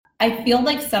I feel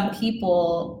like some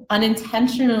people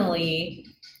unintentionally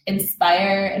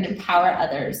inspire and empower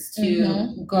others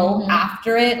to go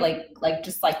after it, like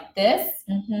just like this,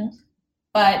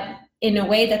 but in a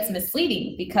way that's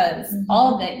misleading, because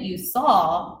all that you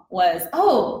saw was,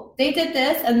 oh, they did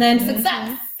this and then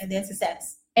success. And then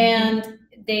success. And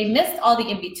they missed all the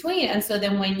in-between. And so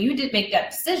then when you did make that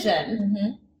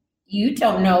decision, you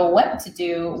don't know what to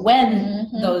do when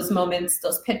those moments,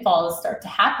 those pitfalls start to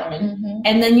happen.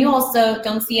 And then you also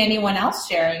don't see anyone else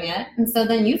sharing it. And so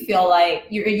then you feel like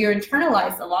you're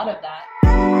internalized a lot of that.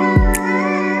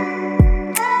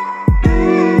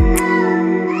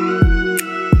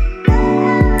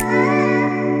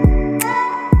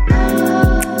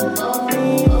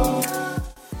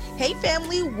 Hey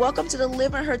family, welcome to the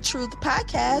Living Her Truth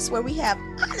podcast, where we have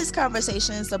honest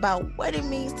conversations about what it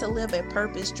means to live a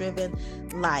purpose-driven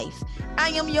life. I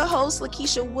am your host,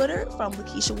 Lakeisha Woodard from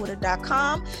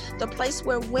LakeishaWoodard.com, the place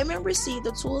where women receive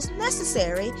the tools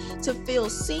necessary to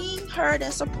feel seen, heard,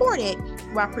 and supported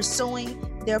while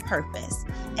pursuing their purpose.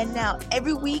 And now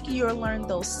every week you'll learn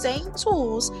those same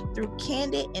tools through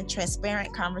candid and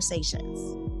transparent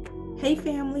conversations. Hey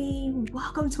family,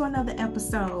 welcome to another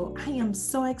episode. I am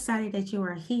so excited that you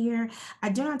are here. I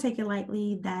do not take it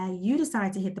lightly that you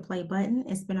decided to hit the play button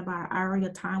and spend about an hour of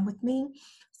your time with me.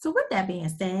 So with that being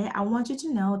said, I want you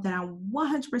to know that I'm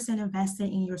 100% invested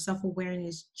in your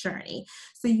self-awareness journey.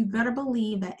 So you better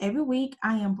believe that every week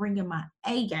I am bringing my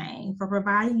A game for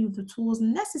providing you the tools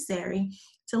necessary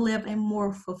to live a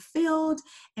more fulfilled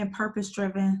and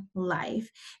purpose-driven life.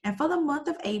 And for the month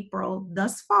of April,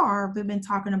 thus far, we've been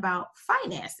talking about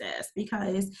finances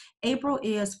because April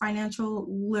is Financial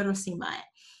Literacy Month.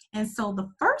 And so the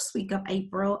first week of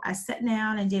April, I sat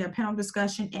down and did a panel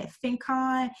discussion at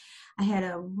FinCon. I had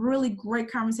a really great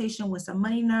conversation with some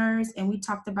money nerds, and we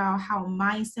talked about how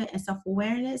mindset and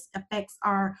self-awareness affects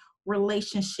our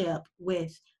relationship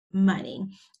with money.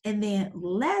 And then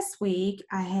last week,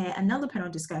 I had another panel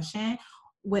discussion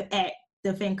at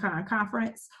the FinCon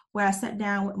conference where I sat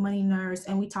down with money nerds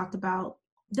and we talked about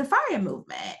the FIRE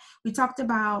movement. We talked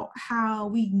about how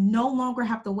we no longer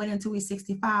have to wait until we're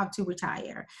 65 to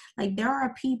retire. Like, there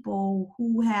are people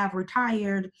who have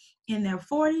retired in their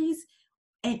 40s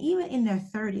and even in their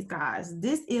 30s, guys.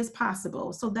 This is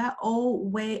possible. So that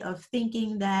old way of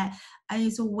thinking that I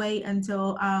need to wait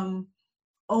until I'm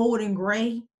old and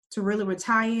gray to really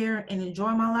retire and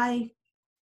enjoy my life,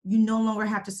 you no longer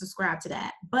have to subscribe to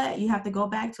that. But you have to go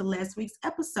back to last week's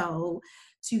episode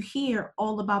to hear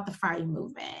all about the FIRE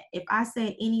movement. If I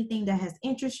said anything that has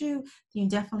interested you, you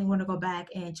definitely want to go back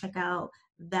and check out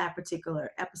that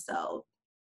particular episode.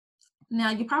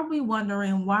 Now, you're probably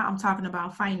wondering why I'm talking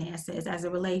about finances as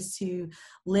it relates to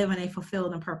living a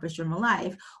fulfilled and purpose-driven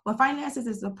life. Well, finances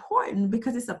is important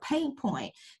because it's a pain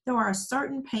point. There are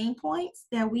certain pain points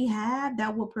that we have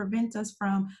that will prevent us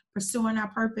from pursuing our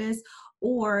purpose,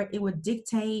 or it would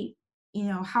dictate,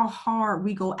 how hard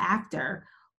we go after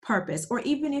purpose, or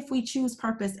even if we choose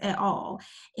purpose at all.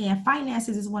 And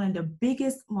finances is one of the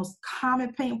biggest, most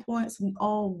common pain points we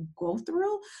all go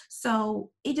through.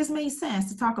 So it just made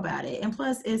sense to talk about it. And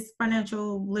plus, it's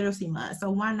Financial Literacy Month.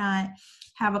 So why not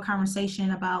have a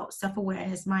conversation about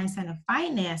self-awareness, mindset, and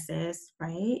finances,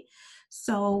 right?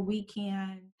 So we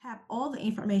can have all the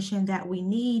information that we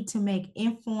need to make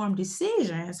informed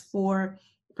decisions for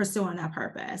pursuing our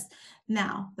purpose.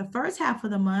 Now, the first half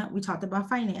of the month, we talked about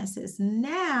finances.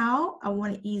 Now, I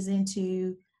want to ease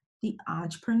into the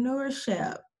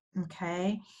entrepreneurship,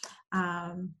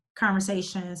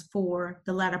 conversations for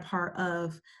the latter part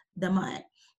of the month.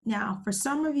 Now, for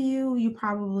some of you, you've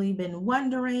probably been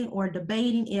wondering or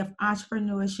debating if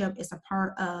entrepreneurship is a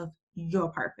part of your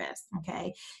purpose,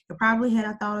 okay? You probably had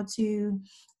a thought or two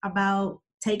about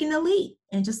taking the leap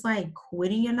and just like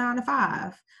quitting your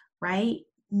 9-to-5, right?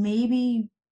 Maybe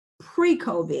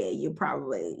pre-COVID, you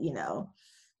probably,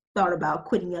 thought about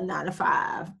quitting your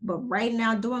 9-to-5. But right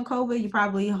now, during COVID, you're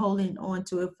probably holding on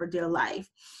to it for dear life.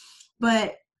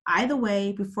 But either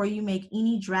way, before you make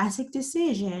any drastic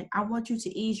decision, I want you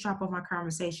to eavesdrop on my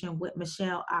conversation with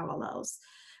Michelle Avalos.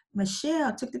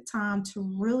 Michelle took the time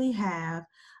to really have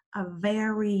a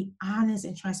very honest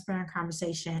and transparent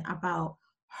conversation about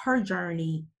her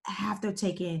journey after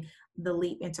taking the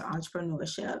leap into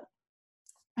entrepreneurship.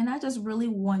 And I just really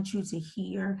want you to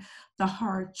hear the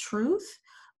hard truth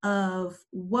of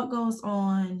what goes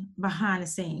on behind the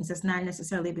scenes that's not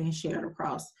necessarily being shared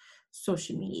across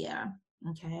social media,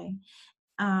 okay?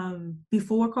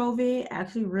 before COVID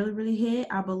actually really hit,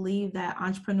 I believe that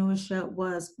entrepreneurship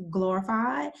was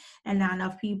glorified and not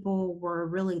enough people were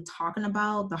really talking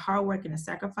about the hard work and the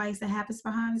sacrifice that happens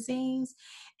behind the scenes.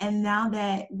 And now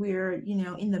that we're,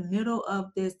 in the middle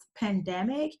of this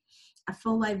pandemic, I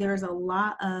feel like there's a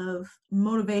lot of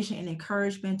motivation and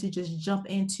encouragement to just jump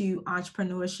into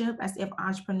entrepreneurship, as if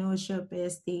entrepreneurship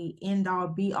is the end all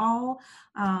be all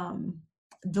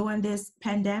during this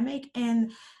pandemic.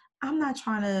 And I'm not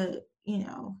trying to,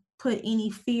 put any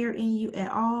fear in you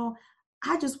at all.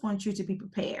 I just want you to be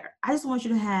prepared. I just want you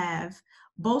to have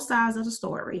both sides of the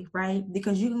story, right?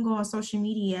 Because you can go on social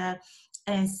media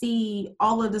and see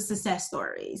all of the success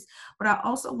stories, but I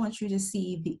also want you to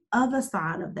see the other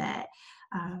side of that.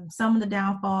 Some of the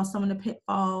downfalls, some of the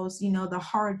pitfalls, the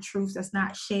hard truths that's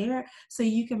not shared, so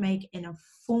you can make an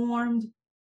informed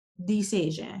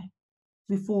decision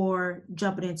before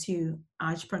jumping into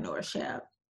entrepreneurship.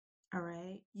 All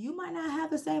right. You might not have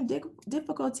the same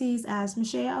difficulties as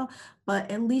Michelle,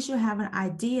 but at least you'll have an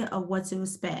idea of what to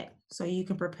expect so you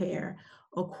can prepare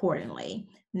accordingly.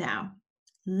 Now,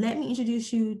 let me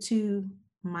introduce you to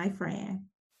my friend.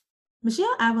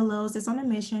 Michelle Avalos is on a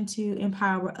mission to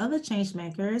empower other change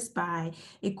makers by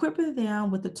equipping them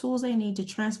with the tools they need to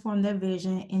transform their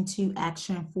vision into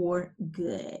action for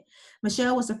good.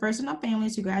 Michelle was the first in our family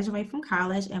to graduate from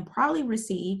college and proudly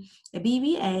receive a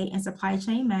BBA in supply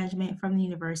chain management from the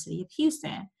University of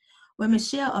Houston. When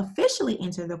Michelle officially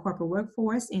entered the corporate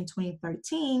workforce in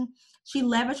 2013, she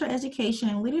leveraged her education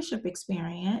and leadership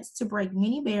experience to break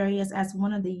many barriers as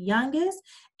one of the youngest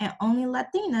and only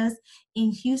Latinas in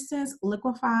Houston's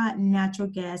liquefied natural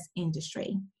gas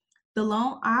industry. The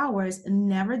long hours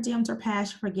never dimmed her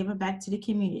passion for giving back to the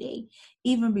community.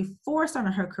 Even before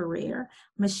starting her career,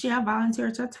 Michelle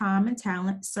volunteered her time and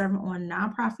talent serving on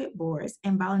nonprofit boards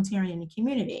and volunteering in the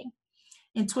community.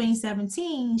 In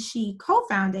 2017, she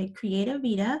co-founded Creative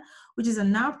Vita, which is a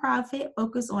nonprofit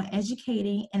focused on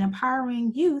educating and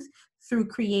empowering youth through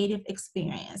creative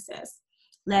experiences.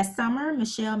 Last summer,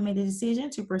 Michelle made a decision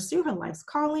to pursue her life's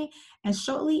calling, and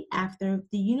shortly after,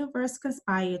 the universe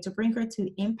conspired to bring her to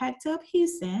Impact Hub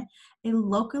Houston, a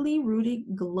locally rooted,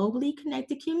 globally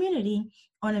connected community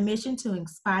on a mission to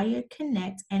inspire,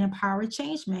 connect, and empower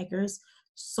change makers,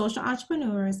 social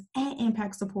entrepreneurs, and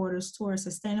impact supporters towards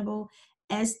sustainable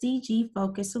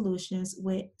SDG-focused solutions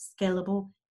with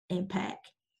scalable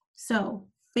impact. So,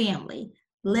 family,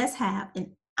 let's have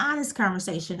an honest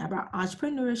conversation about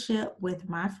entrepreneurship with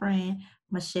my friend,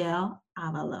 Michelle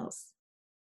Avalos.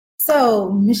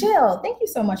 So, Michelle, thank you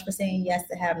so much for saying yes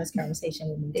to having this conversation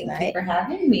with me tonight. Thank you for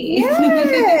having me.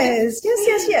 Yes.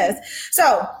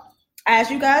 So,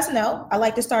 as you guys know, I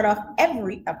like to start off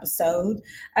every episode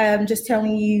just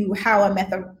telling you how I met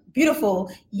the beautiful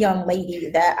young lady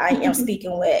that I am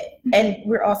speaking with. And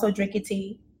we're also drinking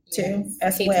tea too,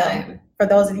 as well. Time. For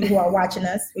those of you who are watching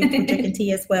us, we're drinking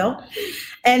tea as well.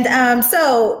 And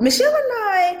so Michelle and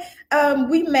I,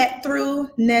 we met through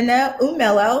Nina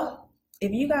Umelo.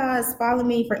 If you guys follow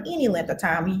me for any length of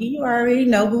time, you already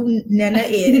know who Nina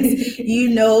is.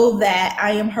 You know that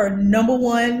I am her number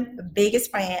one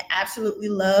biggest fan. Absolutely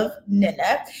love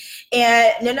Nina.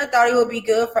 And Nina thought it would be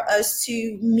good for us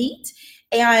to meet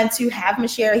and to have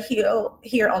Michelle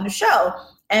here on the show.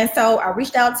 And so I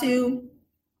reached out to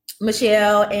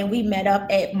Michelle and we met up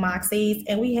at Moxie's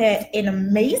and we had an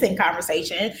amazing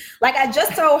conversation. Like I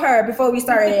just told her before we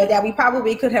started that we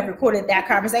probably could have recorded that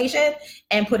conversation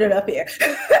and put it up here.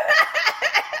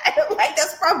 Like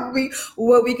that's probably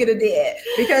what we could have did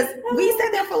because we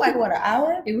sat there for like what, an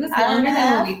hour? It was longer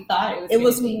than what we thought it was. It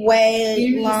was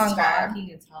way longer.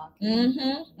 Talking.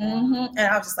 And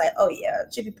I was just like, oh yeah,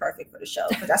 it should be perfect for the show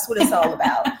because that's what it's all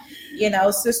about. You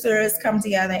know, sisters come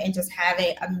together and just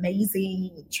having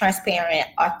amazing, transparent,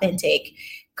 authentic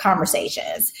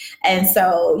conversations. And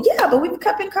so yeah, but we've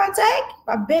kept in contact.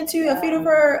 I've been to a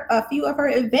few of her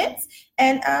events,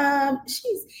 and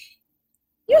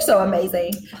you're so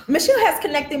amazing. Michelle has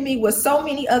connected me with so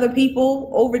many other people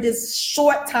over this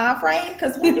short time frame.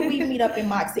 Because when did we meet up in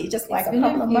Moxie? Just like a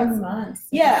couple of months.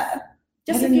 Yeah,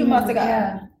 just a few months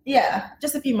ago. Yeah,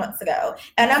 just a few months ago.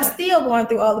 And I'm still going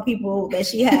through all the people that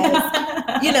she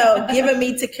has, given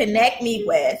me to connect me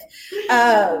with.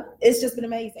 It's just been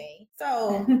amazing.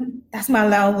 So that's my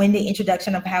long-winded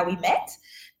introduction of how we met.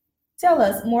 Tell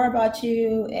us more about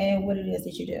you and what it is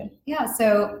that you do. Yeah,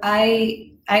 so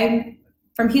I'm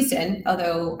from Houston,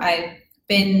 although I've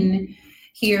been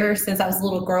here since I was a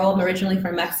little girl. I'm originally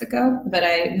from Mexico, but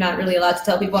I'm not really allowed to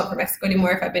tell people I'm from Mexico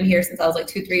anymore if I've been here since I was like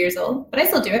 2-3 years old, but I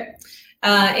still do it.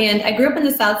 And I grew up in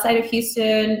the south side of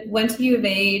Houston, went to U of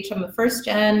H. I'm a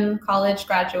first-gen college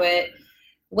graduate,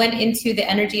 went into the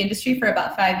energy industry for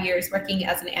about 5 years, working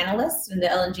as an analyst in the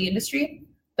LNG industry.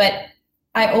 But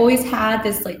I always had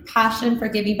this like passion for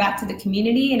giving back to the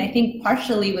community. And I think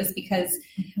partially was because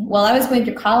while I was going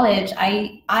through college,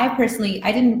 I personally,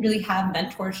 I didn't really have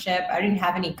mentorship. I didn't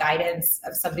have any guidance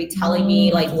of somebody telling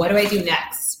me like, what do I do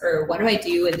next? Or what do I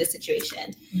do in this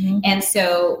situation? And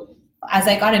so as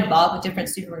I got involved with different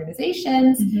student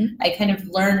organizations, I kind of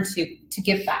learned to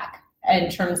give back in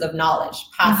terms of knowledge,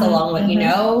 pass along what you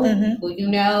know, who you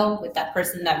know, with that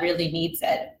person that really needs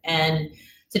it, and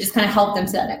to just kind of help them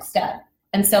to that next step.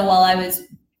 And so while I was,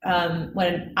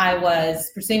 when I was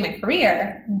pursuing my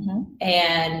career,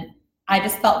 and I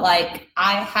just felt like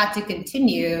I had to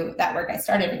continue that work I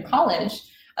started in college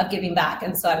of giving back.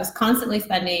 And so I was constantly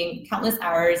spending countless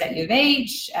hours at U of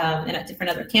H and at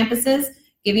different other campuses,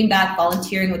 giving back,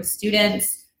 volunteering with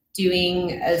students,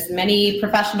 doing as many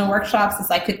professional workshops as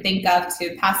I could think of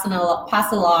to pass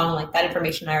along like that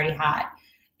information I already had.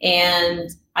 And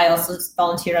I also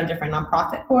volunteered on different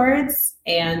nonprofit boards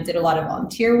and did a lot of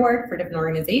volunteer work for different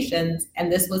organizations.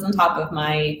 And this was on top of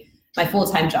my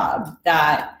full-time job.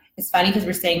 That it's funny because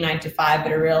we're saying 9 to 5,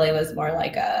 but it really was more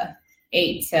like a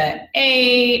 8 to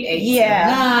 8 to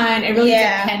 9. It really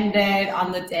depended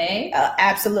on the day.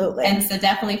 Absolutely. And so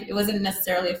definitely it wasn't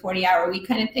necessarily a 40-hour week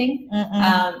kind of thing.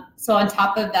 So on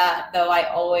top of that, though, I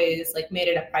always like made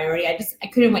it a priority. I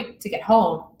couldn't wait to get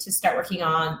home to start working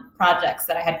on projects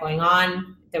that I had going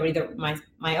on. They were either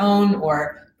my own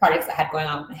or projects I had going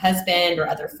on with my husband or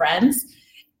other friends.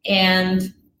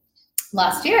 And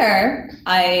last year,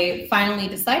 I finally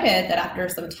decided that after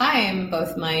some time,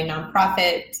 both my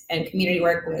nonprofit and community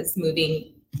work was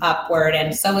moving upward,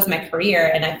 and so was my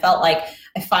career. And I felt like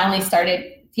I finally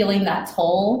started feeling that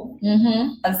toll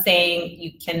of saying,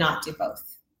 you cannot do both.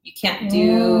 You can't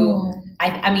do,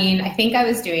 I mean, I think I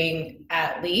was doing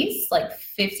at least like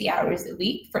 50 hours a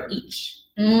week for each.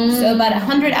 So about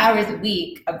 100 hours a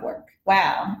week of work.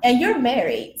 Wow. And you're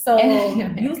married. So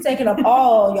you've taken up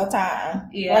all your time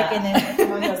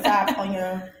working on your side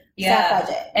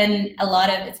project. And a lot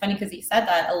of, it's funny because he said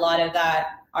that, a lot of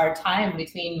that, our time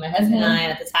between my husband and I,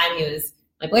 and at the time he was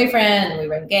my boyfriend and we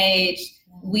were engaged,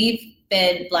 we've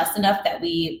been blessed enough that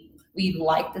we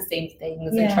like the same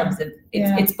things in terms of,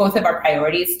 it's both of our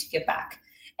priorities to give back.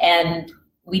 And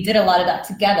we did a lot of that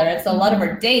together. And so a lot of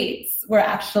our dates were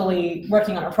actually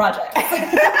working on our project.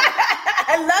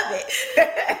 I love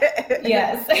it.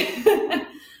 Yes.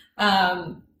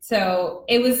 So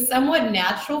it was somewhat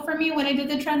natural for me when I did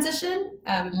the transition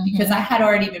because I had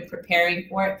already been preparing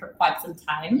for it for quite some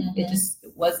time. It just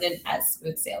wasn't as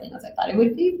smooth sailing as I thought it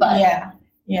would be. But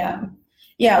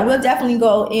yeah, we'll definitely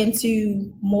go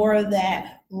into more of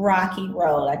that rocky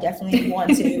road. I definitely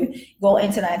want to go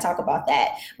into that and talk about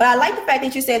that. But I like the fact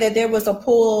that you said that there was a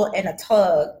pull and a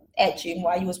tug at you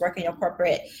while you was working your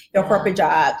corporate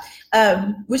job,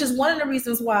 which is one of the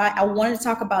reasons why I wanted to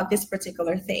talk about this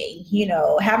particular thing,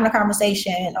 having a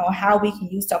conversation on how we can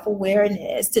use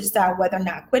self-awareness to decide whether or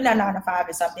not quitting our 9 to 5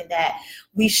 is something that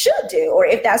we should do, or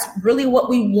if that's really what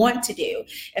we want to do.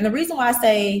 And the reason why I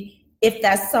say if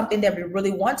that's something that we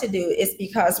really want to do is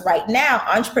because right now,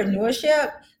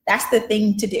 entrepreneurship, that's the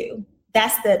thing to do.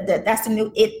 That's the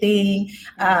new it thing.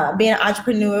 Being an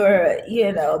entrepreneur,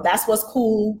 that's what's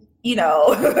cool,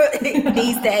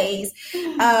 these days.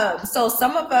 So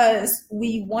some of us,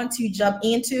 we want to jump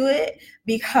into it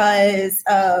because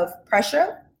of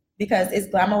pressure, because it's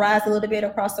glamorized a little bit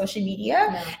across social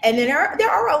media. And then there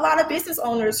are a lot of business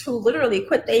owners who literally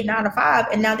quit their 9 to 5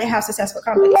 and now they have successful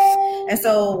companies. And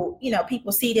so,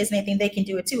 people see this and they think they can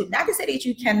do it too. Not to say that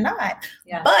you cannot,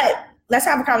 but let's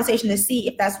have a conversation to see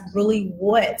if that's really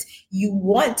what you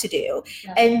want to do.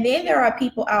 And then there are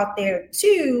people out there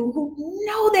too who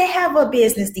know they have a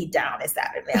business deep down inside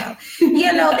of them.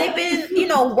 They've been,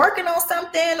 working on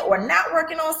something or not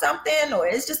working on something, or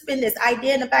it's just been this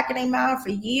idea in the back of their mind for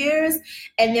years,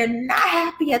 and they're not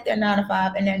happy at their 9 to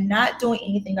 5 and they're not doing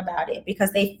anything about it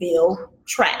because they feel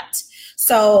trapped.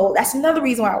 So that's another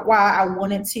reason why I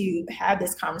wanted to have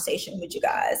this conversation with you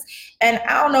guys. And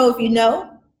I don't know if you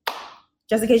know,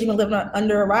 just in case you've been living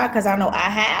under a rock, because I know I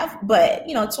have, but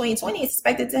 2020 is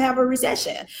expected to have a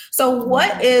recession. So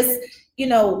what is,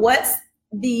 what's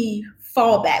the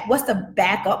fallback? What's the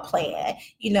backup plan?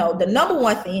 The number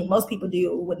one thing most people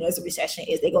do when there's a recession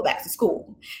is they go back to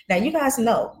school. Now, you guys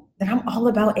know that I'm all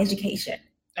about education,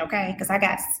 okay? Because I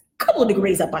got a couple of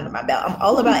degrees up under my belt. I'm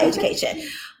all about education.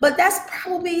 But that's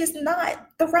probably is not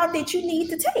the route that you need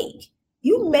to take.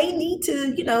 You may need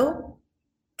to,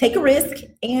 take a risk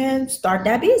and start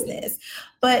that business.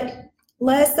 But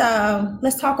let's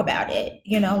talk about it.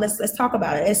 Let's talk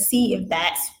about it. Let's see if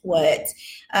that's what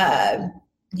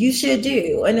you should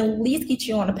do, and at least get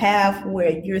you on a path where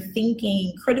you're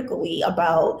thinking critically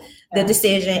about the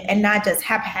decision and not just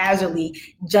haphazardly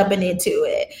jumping into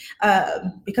it.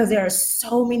 Because there are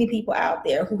so many people out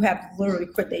there who have literally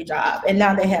quit their job and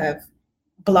now they have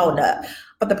blown up.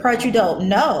 But the part you don't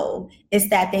know is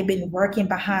that they've been working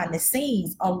behind the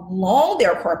scenes along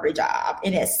their corporate job.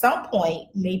 And at some point,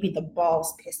 maybe the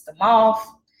boss pissed them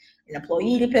off, an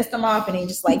employee pissed them off, and they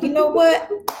just like, you know what?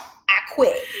 I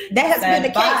quit. That has been the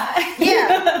case.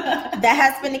 Yeah, that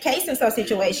has been the case in some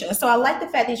situations. So I like the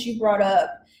fact that you brought up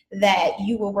that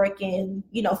you were working,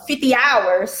 50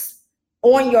 hours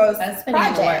on your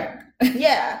project.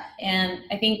 Yeah. And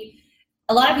I think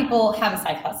a lot of people have a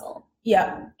side hustle.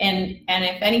 Yeah. And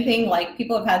if anything, like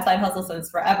people have had side hustles since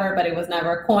forever, but it was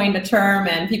never coined a term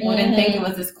and people didn't think it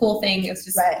was this cool thing. It's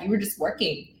just, you were just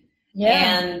working.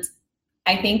 Yeah. And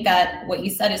I think that what you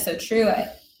said is so true.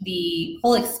 The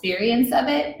whole experience of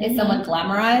it is somewhat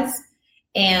glamorized,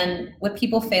 and what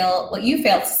you fail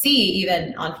to see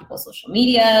even on people's social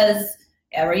medias,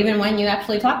 or even when you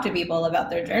actually talk to people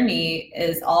about their journey,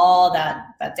 is all that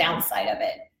downside of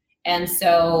it. And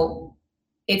so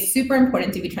it's super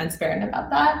important to be transparent about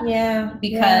that. Yeah.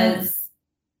 Because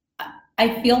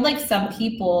I feel like some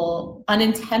people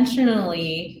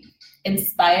unintentionally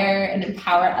inspire and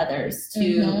empower others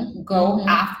to go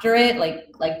after it,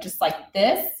 like just like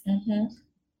this,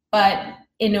 but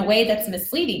in a way that's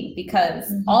misleading,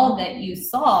 because all that you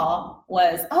saw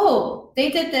was, oh,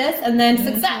 they did this and then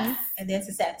success.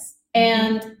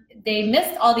 And they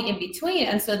missed all the in between.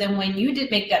 And so then when you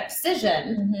did make that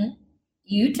decision,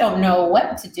 you don't know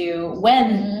what to do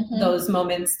when those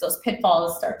moments, those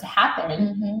pitfalls start to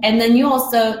happen. And then you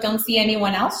also don't see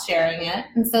anyone else sharing it.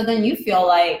 And so then you feel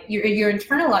like you're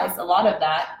internalized a lot of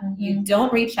that. You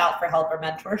don't reach out for help or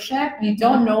mentorship. You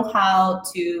don't know how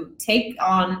to take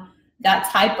on that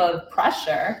type of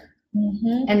pressure.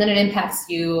 And then it impacts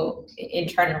you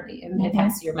internally. It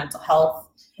impacts your mental health.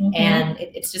 And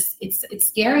it's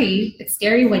scary. It's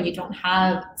scary when you don't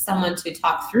have someone to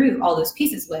talk through all those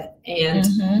pieces with. And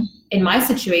in my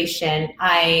situation,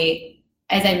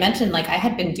 as I mentioned, like I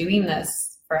had been doing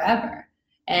this forever,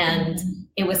 and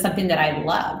it was something that I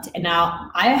loved. And now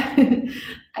I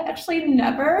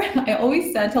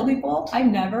always tell people I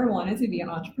never wanted to be an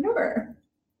entrepreneur.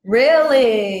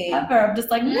 Really? Ever. I'm just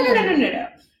like, no.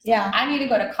 Yeah, I need to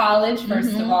go to college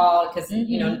first of all, because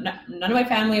none of my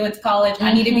family went to college.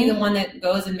 I need to be the one that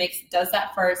goes and does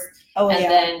that first,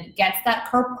 then gets that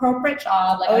corporate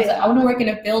job. Like I want to work in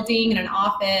a building, in an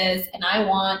office, and I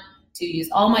want to use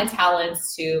all my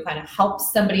talents to kind of help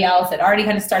somebody else that already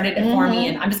kind of started it for me,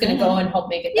 and I'm just going to go and help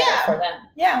make it better for them.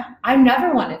 Yeah, I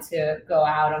never wanted to go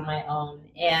out on my own,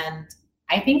 and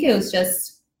I think it was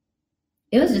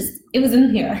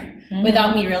in here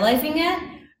without me realizing it.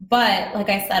 But like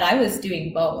I said, I was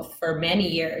doing both for many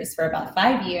years, for about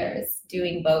 5 years,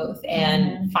 doing both.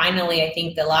 And finally, I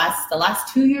think the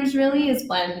last 2 years really is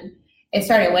when it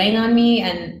started weighing on me.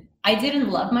 And I didn't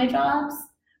love my jobs,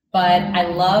 but I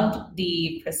loved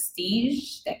the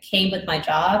prestige that came with my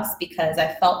jobs, because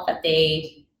I felt that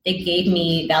they gave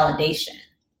me validation.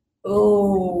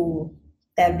 Ooh,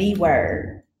 that V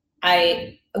word.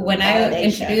 When I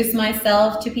introduce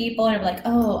myself to people and I'm like,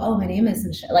 oh, my name is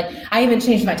Michelle. Like, I even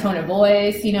changed my tone of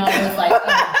voice, It was like,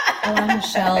 oh, I'm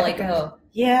Michelle. Like,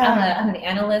 I'm an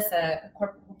analyst at a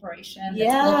corporation, that's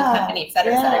a global company, et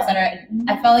cetera, et cetera, et cetera. And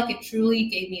I felt like it truly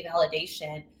gave me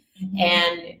validation.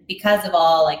 And because of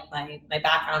all like my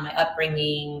background, my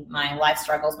upbringing, my life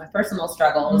struggles, my personal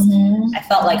struggles, I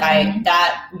felt like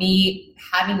me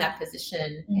having that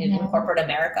position in corporate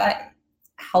America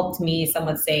helped me, some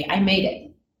would say, I made it.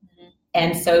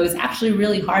 And so it was actually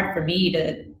really hard for me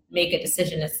to make a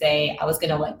decision to say I was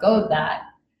going to let go of that.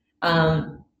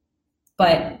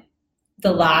 But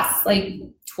the last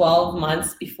 12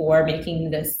 months before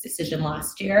making this decision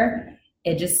last year,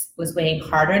 it just was weighing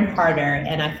harder and harder.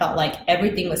 And I felt like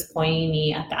everything was pointing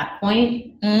me at that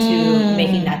point to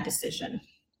making that decision.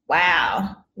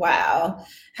 Wow.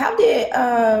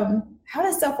 How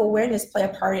does self-awareness play a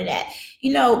part in that?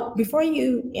 Before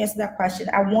you answer that question,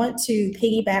 I want to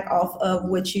piggyback off of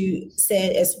what you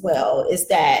said as well, is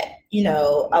that,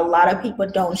 a lot of people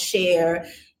don't share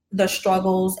the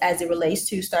struggles as it relates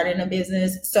to starting a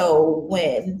business. So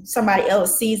when somebody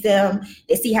else sees them,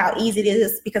 they see how easy it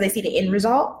is because they see the end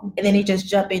result, and then they just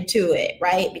jump into it,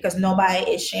 right? Because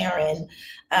nobody is sharing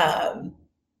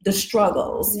the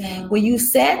struggles. Yeah. When you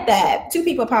said that, two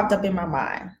people popped up in my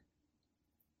mind.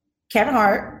 Kevin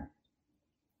Hart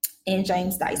and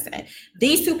James Dyson.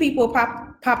 These two people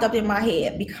popped up in my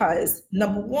head because,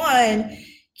 number one,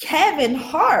 Kevin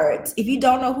Hart, if you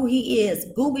don't know who he is,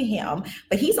 Google him,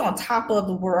 but he's on top of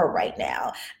the world right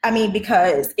now. I mean,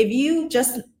 because if you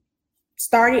just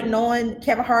started knowing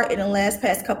Kevin Hart in the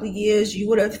past couple of years, you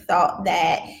would have thought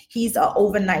that he's an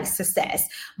overnight success.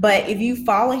 But if you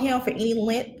follow him for any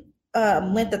length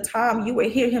of time, you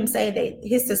would hear him say that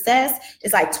his success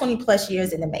is like 20 plus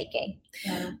years in the making.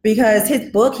 Yeah. Because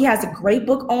his book, he has a great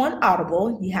book on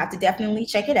Audible. You have to definitely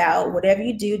check it out. Whatever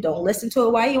you do, don't listen to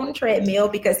it while you're on the treadmill,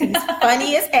 because he's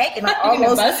funny as heck. And I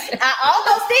almost did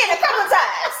a couple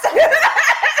times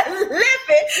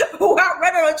limping while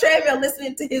running on the treadmill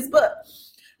listening to his book.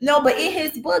 No, but in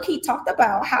his book, he talked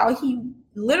about how he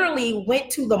literally went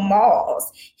to the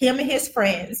malls, him and his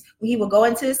friends. He would go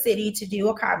into the city to do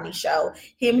a comedy show.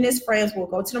 Him and his friends will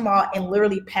go to the mall and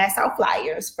literally pass out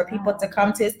flyers for people to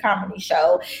come to his comedy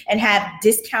show and have a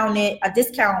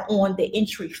discount on the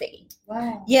entry fee.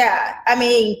 Wow. Yeah. I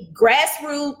mean,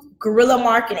 grassroots guerrilla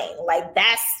marketing, like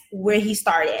that's where he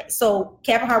started. So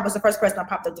Kevin Hart was the first person that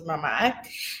popped up to my mind.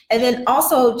 And then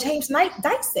also James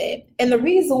Dyson. And the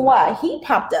reason why he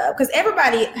popped up, because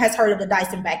everybody has heard of the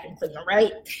Dyson vacuum cleaner,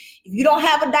 right? If you don't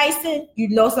have a Dyson, you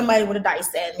know somebody with a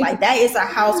Dyson. Like that is a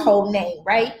household name,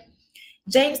 right?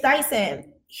 James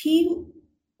Dyson, he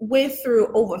went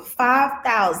through over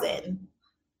 5,000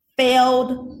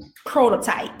 failed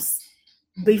prototypes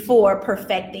before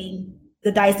perfecting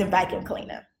the Dyson vacuum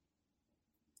cleaner.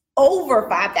 Over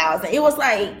 5,000. It was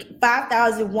like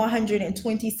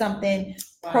 5,120 something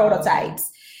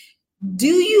prototypes. Do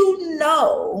you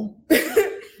know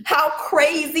how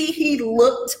crazy he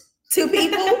looked to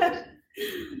people?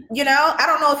 You know, I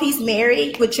don't know if he's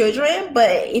married with children,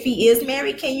 but if he is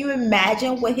married, can you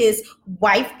imagine what his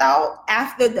wife thought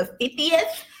after the 50th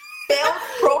failed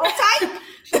prototype?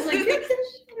 She's like,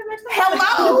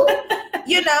 hello,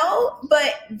 you know,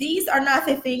 but these are not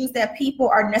the things that people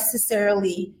are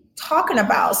necessarily talking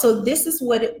about. So this is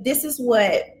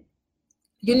what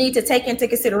you need to take into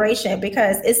consideration,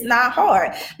 because it's not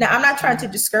hard. Now, I'm not trying to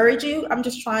discourage you. I'm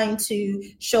just trying to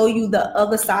show you the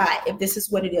other side if this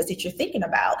is what it is that you're thinking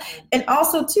about. And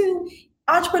also too,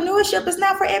 entrepreneurship is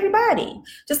not for everybody.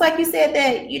 Just like you said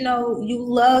that, you know, you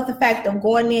love the fact of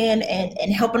going in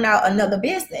and helping out another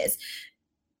business.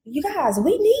 You guys,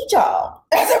 we need y'all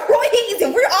as employees,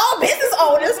 and we're all business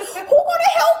owners. Who's going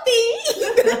to help me?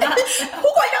 Who's going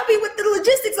to help me with the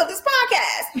logistics of this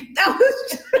podcast?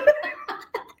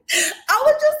 I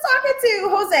was just talking to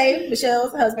Jose,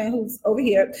 Michelle's husband, who's over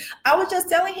here. I was just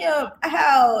telling him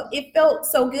how it felt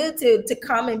so good to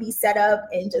come and be set up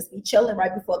and just be chilling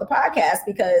right before the podcast,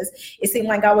 because it seemed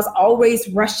like I was always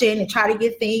rushing and trying to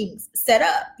get things set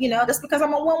up. You know, that's because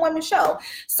I'm a one-woman show.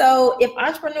 So if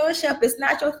entrepreneurship is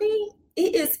not your thing,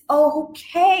 it is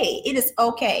okay. It is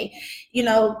okay. You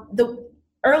know,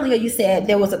 earlier you said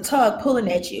there was a tug pulling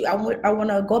at you. I want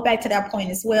to go back to that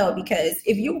point as well, because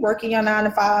if you're working your 9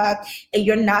 to 5 and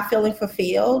you're not feeling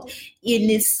fulfilled, and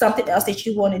it's something else that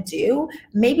you want to do,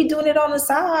 maybe doing it on the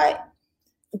side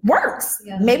works.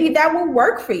 Yeah. Maybe that will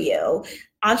work for you.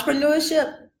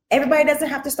 Entrepreneurship, everybody doesn't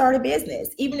have to start a business.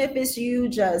 Even if it's you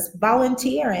just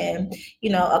volunteering,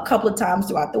 you know, a couple of times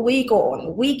throughout the week or on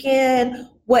the weekend,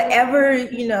 whatever,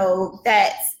 you know,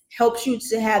 that helps you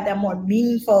to have that more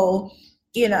meaningful,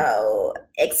 you know,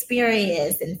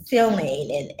 experience and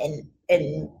feeling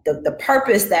and the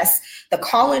purpose, that's the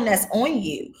calling that's on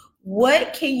you.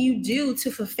 What can you do to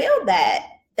fulfill that?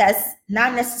 That's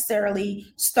not necessarily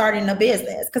starting a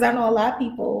business. Because I know a lot of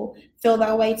people feel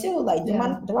that way too. Like, do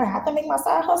I have to make my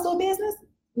side hustle a business?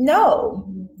 No,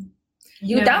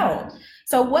 you don't.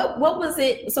 So what was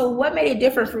it? So what made it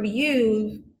different for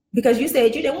you? Because you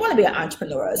said you didn't want to be an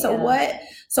entrepreneur. So what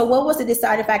was the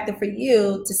deciding factor for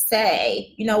you to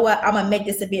say, you know what, I'm going to make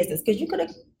this a business? Because you could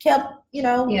have kept, you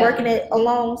know, working it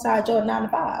alongside your 9 to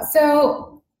 5.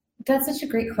 So that's such a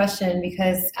great question,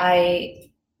 because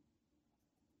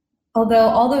although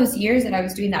all those years that I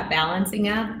was doing that balancing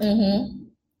act,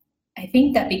 I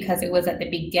think that because it was at the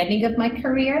beginning of my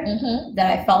career,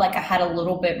 that I felt like I had a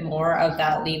little bit more of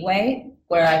that leeway,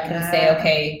 where I can say,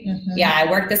 okay, I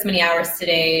worked this many hours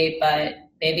today, but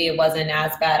maybe it wasn't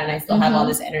as bad and I still have all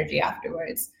this energy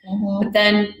afterwards. But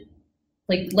then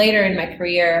like later in my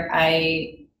career,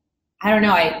 I don't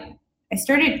know, I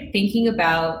started thinking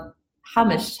about how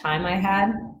much time I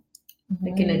had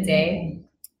like in a day.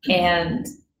 And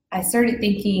I started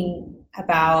thinking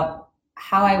about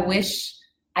how I wish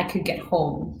I could get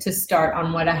home to start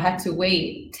on what I had to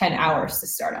wait 10 hours to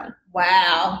start on.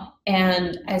 Wow.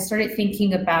 And I started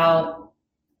thinking about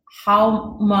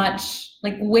how much,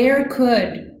 like, where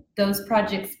could those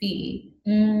projects be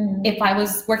if I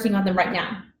was working on them right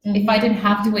now? if I didn't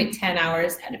have to wait 10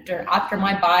 hours after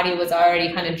my body was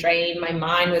already kind of drained, my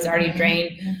mind was already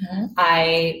drained,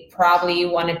 I probably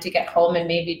wanted to get home and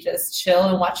maybe just chill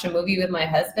and watch a movie with my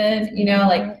husband, you know,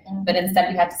 like, but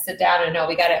instead we had to sit down and no,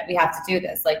 we have to do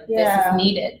this. Like, this is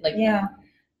needed. Like,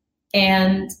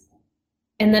 and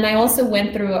then I also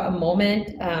went through a moment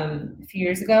a few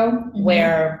years ago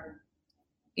where,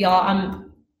 y'all,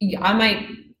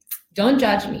 don't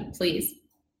judge me, please.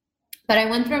 But I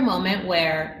went through a moment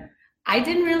where I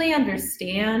didn't really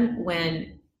understand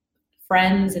when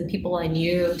friends and people I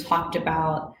knew talked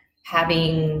about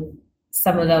having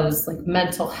some of those like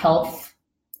mental health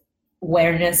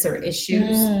awareness or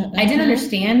issues. I didn't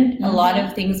understand a lot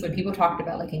of things when people talked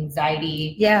about like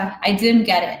anxiety. I didn't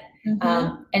get it.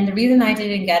 And the reason I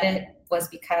didn't get it was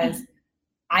because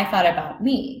I thought about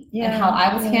me and how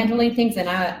I was handling things. And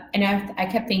I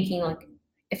kept thinking, like,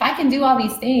 if I can do all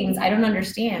these things, I don't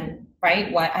understand,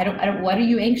 right? What are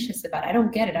you anxious about? I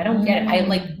don't get it. I don't get it. I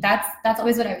like, that's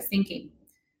always what I was thinking.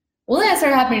 Well, then it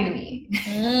started happening to me.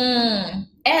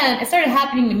 And it started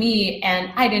happening to me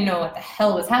and I didn't know what the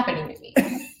hell was happening to me.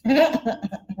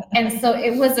 And so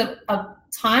it was a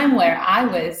time where I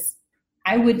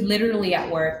would literally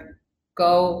at work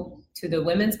go to the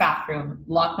women's bathroom,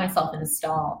 lock myself in a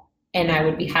stall, and I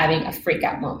would be having a freak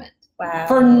out moment.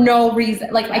 For no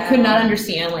reason. Like, I could not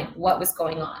understand like what was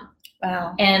going on.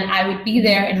 And I would be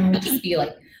there and I would just be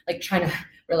like trying to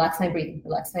relax my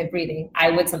breathing. I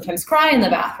would sometimes cry in the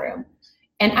bathroom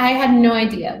and I had no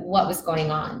idea what was going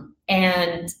on.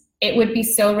 And it would be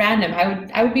so random.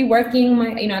 I would be working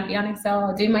I'd be on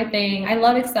Excel, doing my thing. I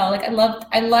love Excel. Like,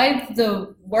 I loved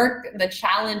the work, the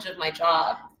challenge of my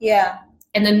job.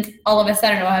 And then all of a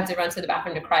sudden I had to run to the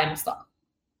bathroom to cry and stop.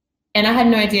 And I had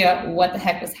no idea what the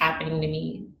heck was happening to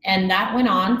me. And that went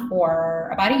on for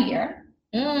about a year.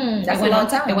 That's a long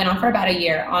time. It went on for about a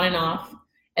year, on and off.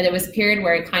 And there was a period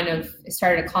where it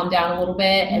started to calm down a little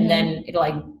bit. And then it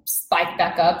like spiked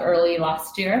back up early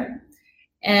last year.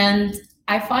 And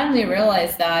I finally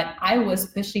realized that I was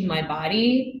pushing my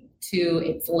body to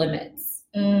its limits.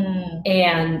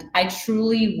 And I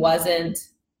truly wasn't.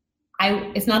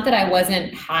 It's not that I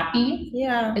wasn't happy.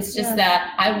 It's just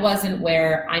that I wasn't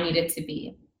where I needed to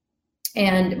be.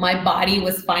 And my body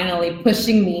was finally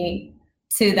pushing me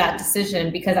to that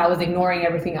decision because I was ignoring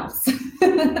everything else.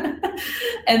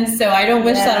 And so I don't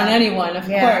wish that on anyone, of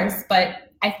course.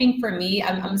 But I think for me,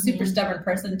 I'm a super stubborn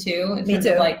person too. In terms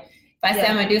of like, if I say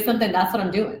I'm gonna do something, that's what I'm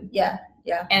doing.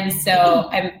 And so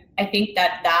I think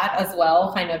that as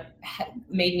well kind of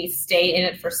made me stay in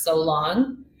it for so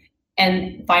long.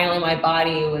 And finally, my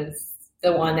body was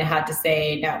the one that had to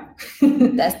say no.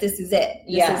 This is it.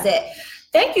 This is it.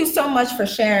 Thank you so much for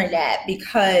sharing that,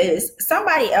 because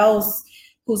somebody else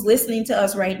who's listening to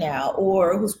us right now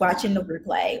or who's watching the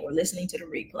replay or listening to the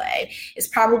replay is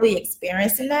probably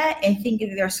experiencing that and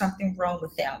thinking there's something wrong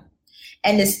with them.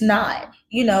 And it's not.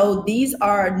 These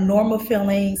are normal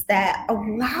feelings that a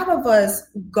lot of us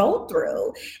go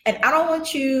through. And I don't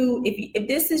want you, if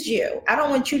this is you, I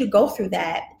don't want you to go through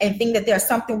that and think that there's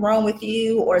something wrong with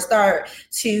you or start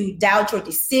to doubt your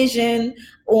decision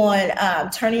on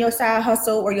turning your side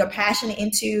hustle or your passion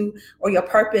into or your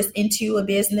purpose into a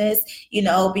business,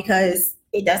 because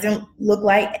it doesn't look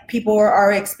like people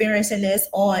are experiencing this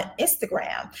on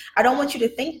Instagram. I don't want you to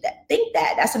think that.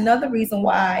 That's another reason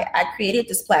why I created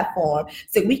this platform,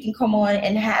 so we can come on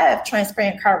and have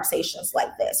transparent conversations like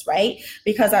this, right?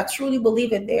 Because I truly believe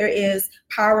that there is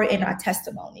power in our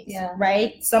testimonies,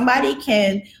 right? Somebody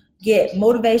can get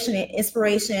motivation and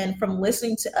inspiration from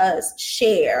listening to us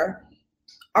share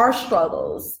our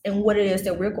struggles and what it is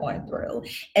that we're going through.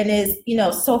 And it's,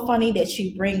 so funny that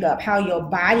you bring up how your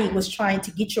body was trying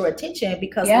to get your attention,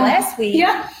 because last week,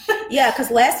 because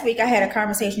last week I had a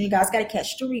conversation, you guys got to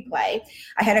catch the replay.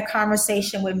 I had a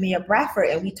conversation with Mia Bradford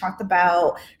and we talked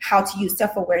about how to use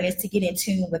self-awareness to get in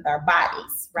tune with our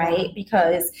bodies, right?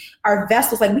 Because our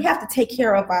vessels, like, we have to take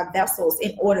care of our vessels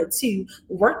in order to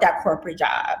work that corporate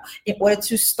job, in order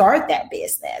to start that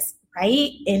business.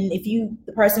 Right. And if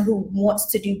the person who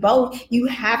wants to do both, you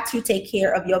have to take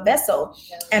care of your vessel.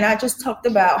 And I just talked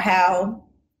about how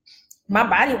my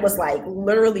body was like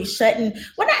literally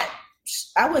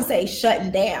I wouldn't say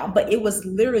shutting down, but it was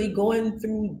literally going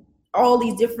through all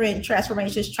these different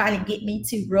transformations, trying to get me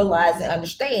to realize and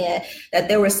understand that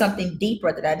there was something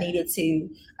deeper that I needed to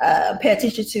pay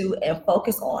attention to and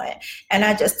focus on. And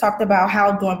I just talked about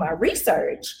how doing my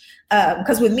research,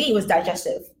 because with me it was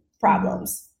digestive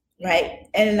problems. Right.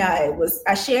 And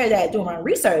I shared that during my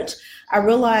research. I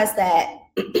realized that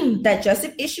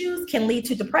digestive issues can lead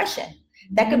to depression.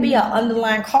 That could be an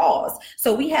underlying cause.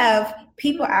 So we have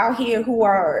people out here who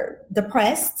are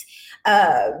depressed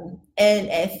and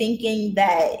thinking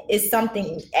that it's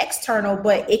something external,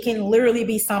 but it can literally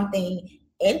be something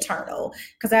internal.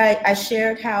 Because I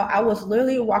shared how I was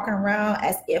literally walking around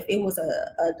as if it was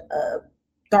a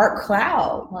dark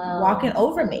cloud walking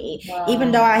over me,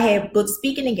 even though I had booked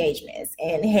speaking engagements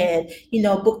and had,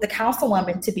 booked the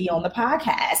councilwoman to be on the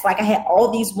podcast. Like I had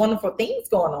all these wonderful things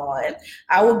going on.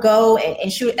 I would go and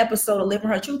shoot an episode of Living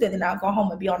Her Truth, and then I'll go home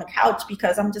and be on the couch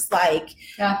because I'm just like,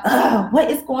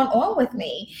 what is going on with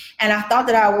me? And I thought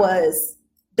that I was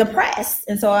depressed.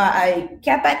 And so I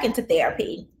got back into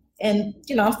therapy. And,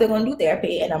 I'm still going to do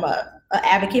therapy, and I'm an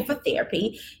advocate for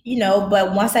therapy,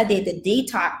 but once I did the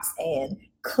detox and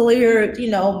cleared,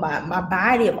 my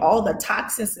body of all the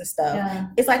toxins and stuff,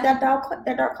 it's like that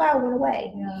dark cloud went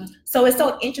away. So it's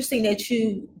so interesting that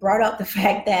you brought up the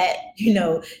fact that,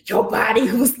 your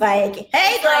body was like,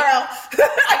 hey, girl. You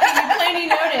plainly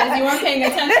noticed you weren't paying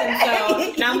attention,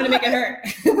 so now I'm going to make it hurt.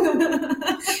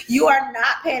 You are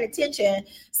not paying attention.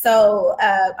 So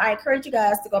I encourage you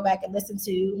guys to go back and listen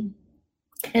to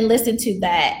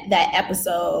that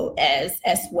episode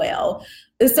as well.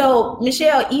 So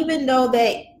Michelle, even though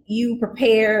that you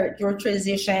prepared your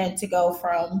transition to go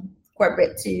from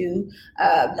corporate to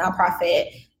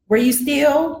nonprofit, were you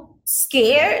still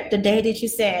scared the day that you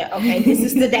said, okay, this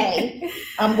is the day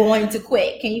I'm going to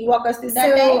quit? Can you walk us through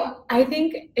that day? I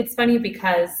think it's funny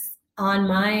because on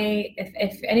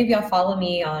if any of y'all follow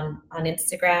me on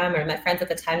Instagram, or my friends at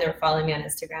the time that were following me on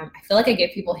Instagram, I feel like I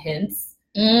give people hints.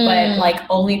 But like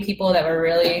only people that were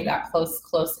really that close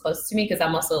to me, because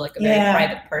I'm also like a very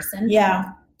private person.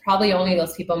 Yeah. Probably only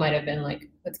those people might have been like,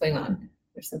 what's going on?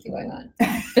 There's something going on.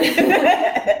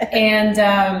 And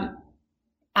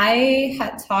I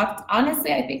had talked,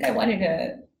 honestly, I think I wanted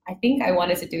to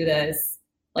do this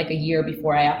like a year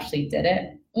before I actually did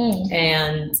it.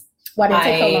 And why did it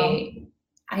take so long?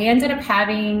 I ended up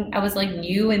I was like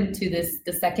new into the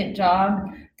second job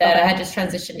that I had just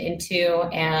transitioned into.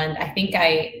 And I think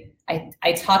I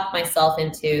talked myself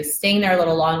into staying there a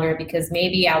little longer because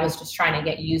maybe I was just trying to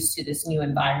get used to this new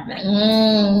environment.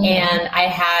 And I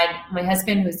had my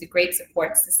husband, who's a great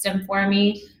support system for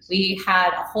me. We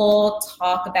had a whole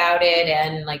talk about it,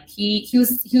 and like he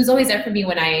was always there for me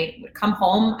when I would come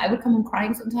home. I would come home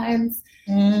crying sometimes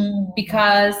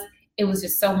because it was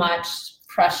just so much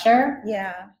pressure.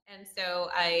 Yeah. And so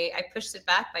I pushed it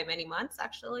back by many months,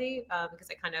 actually, because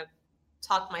I kind of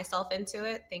talked myself into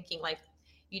it, thinking like,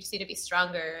 you just need to be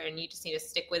stronger and you just need to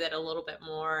stick with it a little bit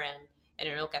more and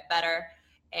it'll get better.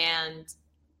 And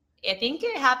I think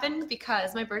it happened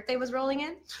because my birthday was rolling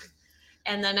in.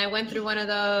 And then I went through one of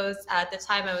those. At the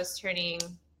time I was turning,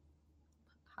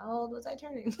 how old was I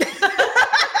turning?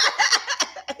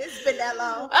 It's been that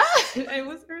long. It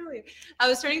was early. I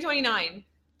was turning 29.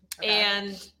 Okay.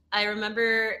 And I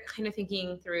remember kind of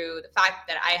thinking through the fact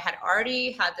that I had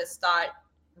already had this thought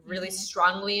really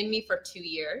strongly in me for 2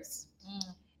 years.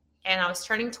 And I was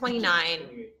turning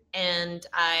 29 and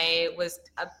I was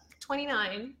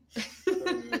 29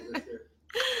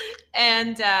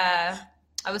 and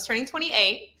I was turning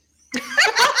 28.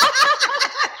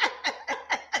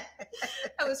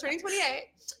 I was turning 28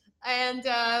 and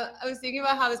I was thinking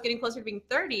about how I was getting closer to being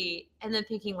 30 and then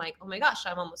thinking like, oh my gosh,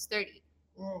 I'm almost 30.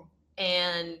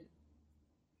 And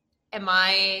am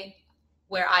I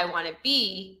where I want to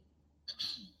be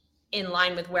in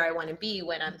line with where I want to be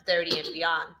when I'm 30 and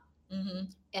beyond?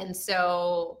 And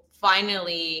so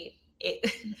finally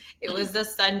it was the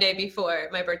Sunday before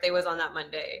my birthday was on that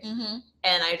Monday.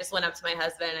 And I just went up to my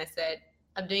husband and I said,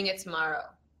 I'm doing it tomorrow.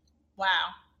 Wow.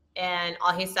 And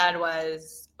all he said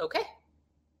was, okay.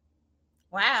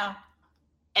 Wow.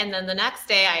 And then the next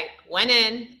day I went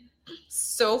in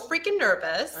so freaking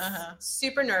nervous,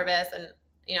 super nervous. And,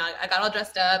 I got all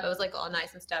dressed up. It was like all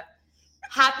nice and stuff.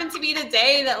 Happened to be the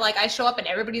day that like I show up and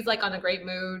everybody's like on a great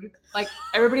mood. Like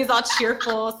everybody's all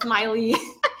cheerful, smiley.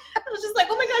 I was just like,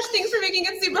 oh my gosh, thanks for making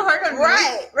it super hard on me.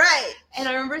 Right. And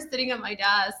I remember sitting at my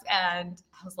desk and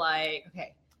I was like,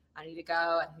 okay, I need to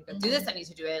go do this. I need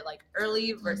to do it like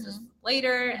early versus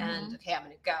later. And okay, I'm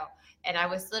going to go. And I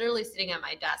was literally sitting at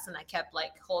my desk and I kept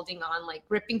like holding on, like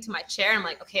gripping to my chair. I'm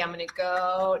like, okay, I'm going to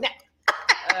go now.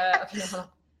 Okay, no, hold on.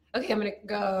 Okay, I'm going to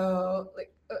go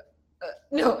like,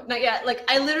 no, not yet. Like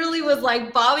I literally was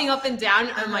like bobbing up and down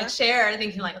on my chair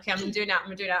thinking like, okay, I'm going to do it now.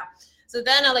 So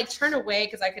then I like turned away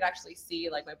because I could actually see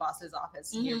like my boss's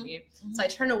office near me. So I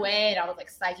turned away and I was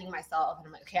like psyching myself and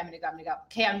I'm like, okay, I'm going to go.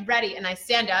 Okay, I'm ready. And I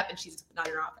stand up and she's not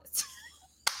in her office.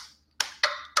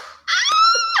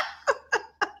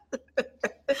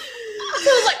 So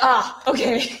I was like,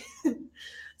 okay.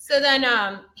 So then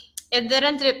it then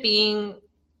ended up being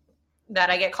that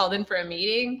I get called in for a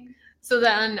meeting. So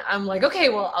then I'm like, okay,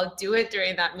 well, I'll do it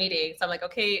during that meeting. So I'm like,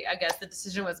 okay, I guess the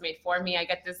decision was made for me. I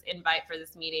get this invite for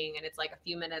this meeting, and it's like a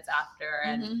few minutes after,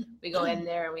 and we go in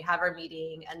there and we have our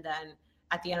meeting. And then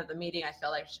at the end of the meeting, I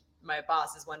feel like my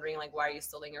boss is wondering, like, why are you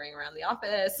still lingering around the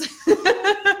office?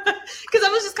 Because I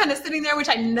was just kind of sitting there, which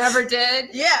I never did.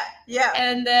 Yeah.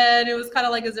 And then it was kind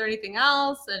of like, is there anything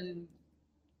else? And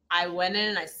I went in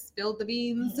and I spilled the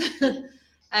beans.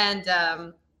 And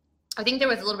I think there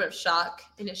was a little bit of shock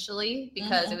initially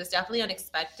because it was definitely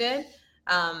unexpected.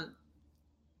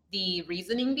 The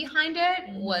reasoning behind it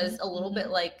was a little bit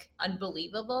like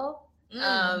unbelievable.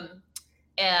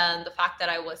 And the fact that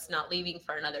I was not leaving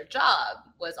for another job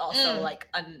was also like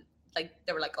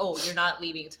they were like, oh, you're not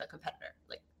leaving to a competitor.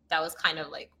 Like that was kind of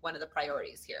like one of the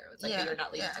priorities here. It was like, you're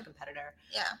not leaving to a competitor.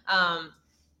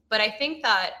 But I think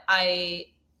that I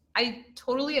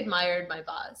totally admired my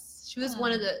boss. She was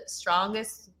one of the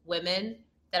strongest women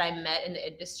that I met in the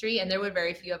industry, and there were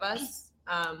very few of us,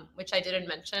 which I didn't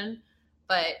mention.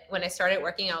 But when I started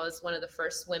working, I was one of the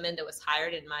first women that was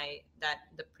hired in my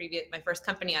first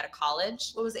company out of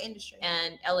college. What was the industry?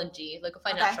 And LNG,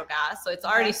 liquefied natural gas. So it's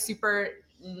already super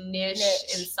niche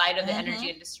inside of the energy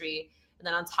industry. And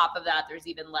then on top of that, there's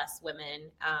even less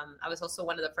women. I was also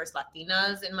one of the first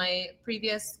Latinas in my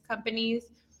previous companies.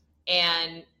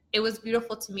 And it was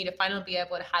beautiful to me to finally be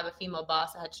able to have a female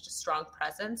boss that had such a strong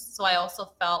presence. So I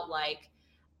also felt like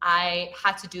I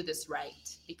had to do this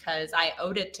right because I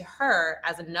owed it to her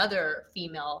as another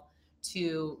female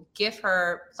to give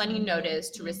her plenty notice,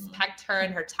 to respect her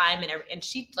and her time and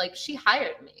she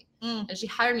hired me. And she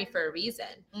hired me for a reason.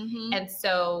 And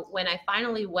so when I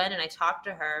finally went and I talked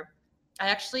to her, I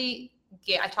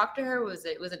talked to her,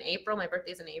 it was in April. My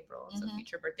birthday's in April. So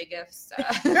future birthday gifts.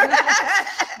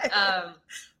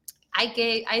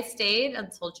 I stayed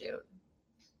until June.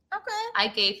 Okay. I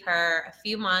gave her a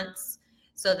few months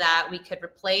so that we could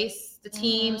replace the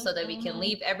team, so that we can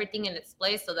leave everything in its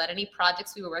place, so that any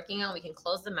projects we were working on, we can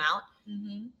close them out.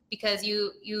 Because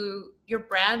your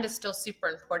brand is still super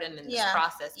important in this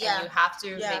process, and you have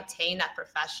to maintain that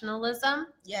professionalism.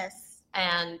 Yes.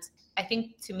 And I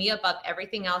think to me, above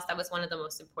everything else, that was one of the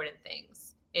most important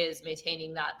things, is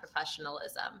maintaining that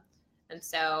professionalism. And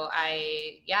so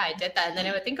I did that. And then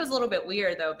I would think it was a little bit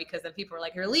weird though, because then people were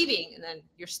like, you're leaving and then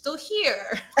you're still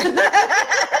here.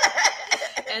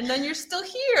 And then you're still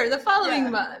here the following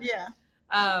month.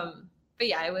 But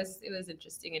yeah, it was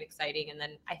interesting and exciting. And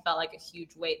then I felt like a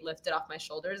huge weight lifted off my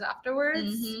shoulders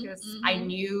afterwards, because I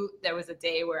knew there was a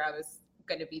day where I was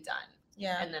going to be done.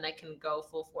 Yeah. And then I can go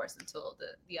full force until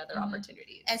the other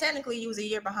opportunities. And technically you was a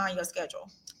year behind your schedule.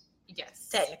 Yes.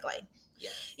 Technically.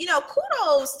 Yes. You know,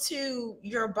 kudos to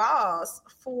your boss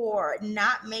for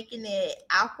not making it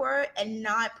awkward and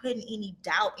not putting any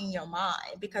doubt in your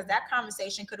mind, because that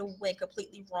conversation could have went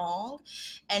completely wrong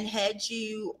and had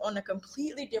you on a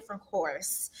completely different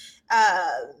course.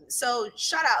 So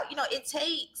shout out, you know, it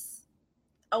takes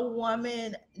a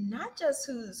woman, not just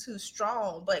who's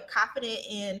strong, but confident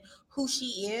in who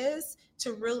she is,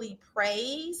 to really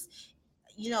praise,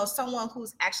 you know, someone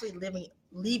who's actually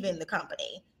leaving the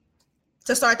company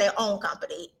to start their own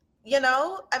company, you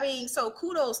know? I mean, so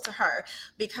kudos to her,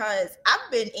 because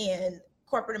I've been in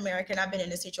corporate America and I've been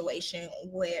in a situation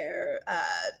where,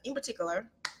 in particular,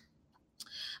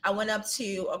 I went up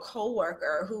to a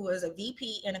coworker who was a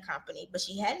VP in a company, but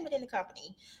she hadn't been in the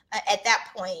company at that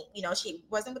point. You know, she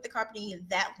wasn't with the company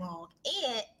that long.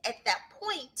 And at that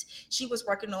point, she was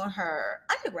working on her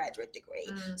undergraduate degree.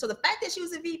 So the fact that she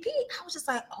was a VP, I was just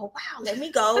like, oh, wow, let me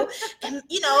go and,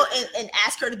 you know, and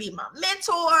ask her to be my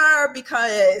mentor,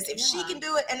 because if she can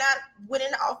do it. And I went in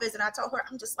the office and I told her,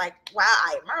 I'm just like, wow,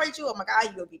 I admired you. Oh my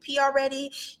God, you're a VP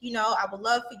already. You know, I would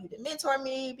love for you to mentor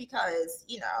me, because,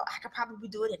 you know, I could probably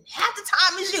do it in half the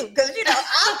time as you, because, you know,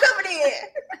 I'm coming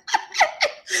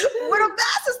in with a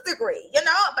master's degree, you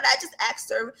know. But I just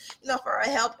asked her, you know, for her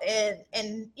help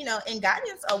and you know, and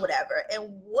guidance or whatever.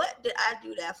 And what did I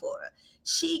do that for?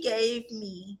 She gave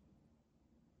me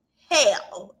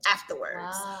hell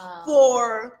afterwards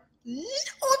for no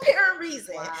apparent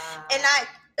reason. And I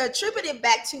attribute it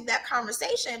back to that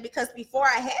conversation, because before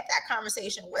I had that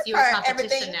conversation with her,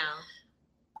 everything now.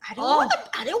 I didn't want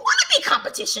to be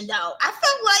competition though. I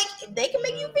felt like if they can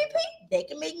make you VP, they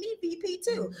can make me VP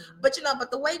too. But you know,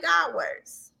 but the way God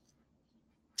works,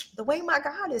 the way my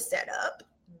God is set up,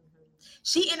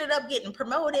 she ended up getting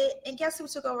promoted, and guess who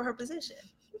took over her position?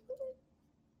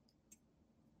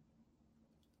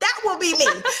 That will be me.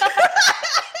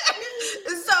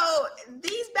 So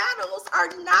these battles are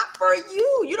not for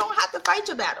you. You don't have to fight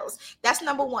your battles. That's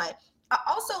number one. I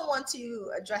also want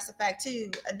to address the fact too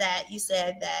that you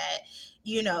said that,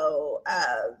 you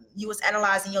was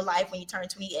analyzing your life when you turned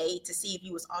 28 to see if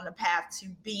you was on the path to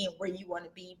being where you want to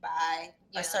be by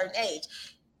a certain age.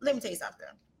 Let me tell you something.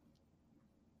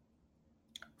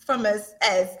 From as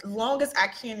long as I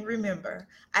can remember,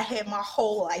 I had my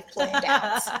whole life planned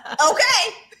out.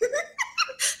 Okay.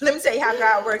 Let me tell you how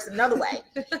God works another way.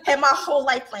 Had my whole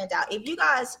life planned out. If you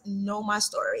guys know my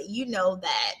story, you know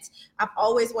that I've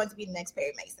always wanted to be the next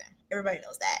Perry Mason. Everybody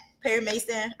knows that. Perry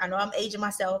Mason, I know I'm aging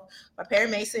myself, but Perry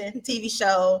Mason TV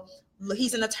show,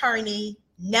 he's an attorney,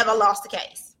 never lost a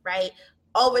case, right?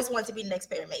 Always wanted to be the next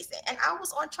Perry Mason. And I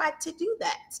was on track to do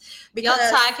that. Because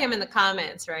y'all tag him in the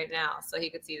comments right now so he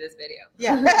could see this video.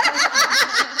 Yeah.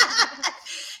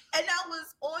 And I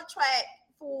was on track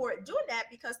for doing that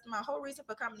because my whole reason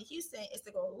for coming to Houston is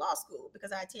to go to law school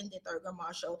because I attended Thurgood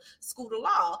Marshall School of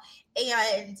Law.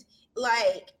 And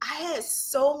like I had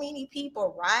so many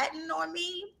people riding on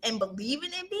me and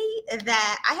believing in me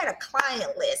that I had a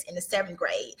client list in the 7th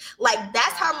grade. Like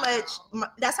that's how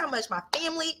much my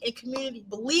family and community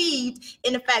believed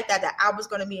in the fact that I was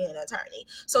going to be an attorney.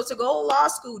 So to go to law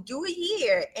school, do a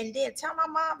year, and then tell my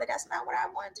mom that that's not what I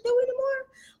wanted to do anymore.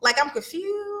 Like I'm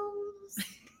confused.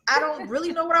 I don't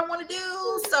really know what I want to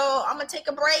do, so I'm gonna take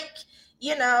a break,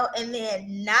 and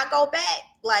then not go back.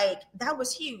 Like that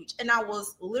was huge, and I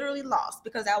was literally lost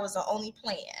because that was the only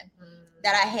plan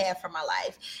that I had for my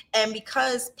life. And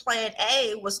because plan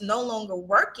A was no longer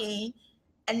working,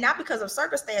 and not because of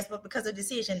circumstance, but because of the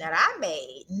decision that I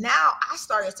made, now I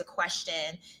started to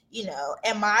question,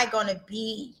 am I gonna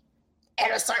be at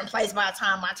a certain place by the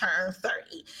time I turn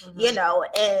 30,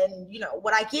 and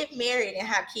would I get married and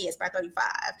have kids by 35?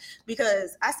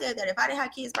 Because I said that if I didn't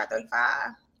have kids by 35,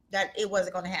 that it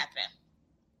wasn't going to happen.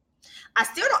 I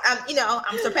still don't,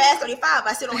 I'm surpassed 35,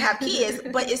 I still don't have kids,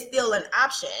 but it's still an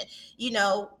option.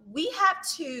 We have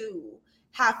to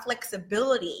have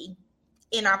flexibility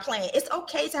in our plan. It's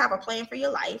okay to have a plan for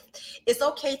your life. It's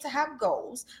okay to have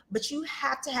goals, but you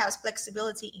have to have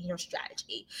flexibility in your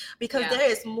strategy because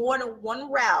there is more than one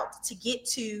route to get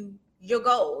to your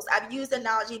goals. I've used the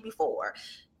analogy before,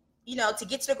 to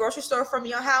get to the grocery store from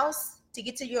your house, to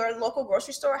get to your local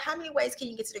grocery store, how many ways can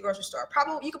you get to the grocery store?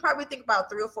 You could probably think about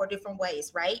 3 or 4 different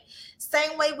ways, right?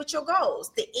 Same way with your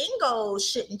goals. The end goals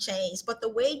shouldn't change, but the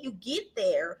way you get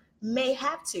there may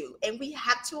have to, and we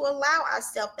have to allow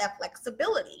ourselves that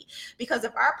flexibility because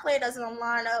if our plan doesn't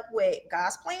line up with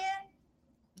God's plan,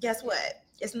 guess what?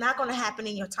 It's not going to happen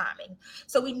in your timing.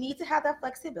 So we need to have that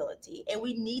flexibility, and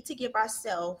we need to give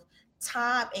ourselves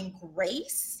time and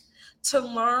grace to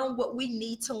learn what we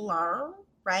need to learn,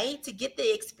 right? To get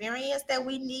the experience that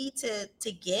we need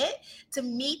to get, to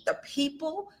meet the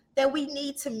people that we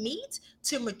need to meet,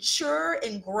 to mature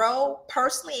and grow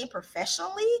personally and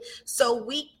professionally. So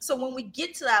when we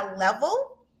get to that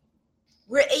level,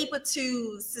 we're able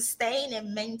to sustain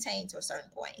and maintain to a certain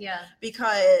point. Yeah.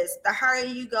 Because the higher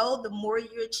you go, the more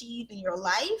you achieve in your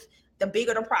life, the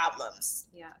bigger the problems.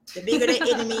 Yeah. The bigger the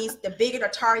enemies, the bigger the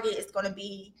target is going to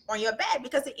be on your back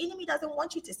because the enemy doesn't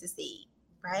want you to succeed,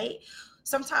 right?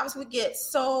 Sometimes we get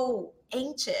so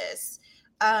anxious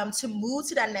to move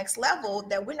to that next level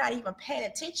that we're not even paying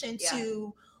attention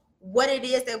to what it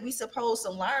is that we're supposed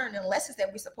to learn and lessons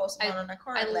that we're supposed to learn on the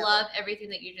current level. I love everything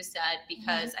that you just said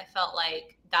because I felt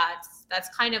like that's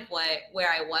kind of where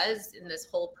I was in this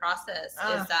whole process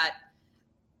is that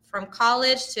from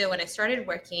college to when I started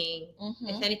working,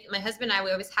 if anything, my husband and I,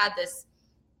 we always had this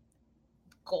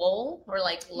goal or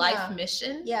like life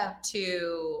mission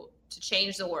to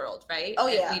change the world, right? Oh,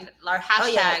 yeah. Our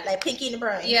hashtag. Like Pinky in the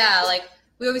Brain. Yeah, like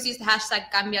we always used the hashtag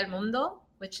Cambia el Mundo,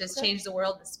 which is change the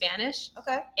world in Spanish.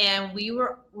 Okay. And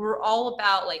we're all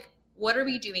about like, what are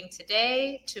we doing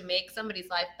today to make somebody's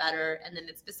life better? And then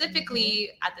it's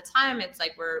specifically at the time, it's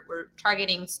like we're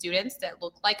targeting students that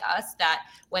look like us, that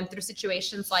went through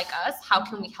situations like us. How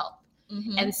can we help?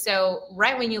 And so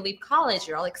right when you leave college,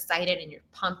 you're all excited and you're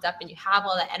pumped up and you have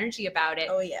all that energy about it.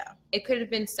 Oh, yeah. It could have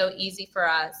been so easy for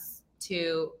us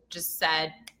to just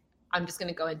said, I'm just going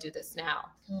to go and do this now.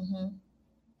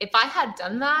 If I had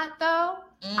done that though,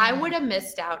 I would have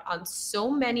missed out on so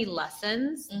many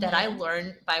lessons that I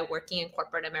learned by working in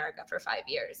corporate America for 5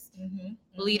 years.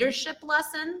 Leadership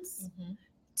lessons,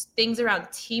 things around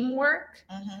teamwork.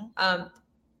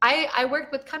 I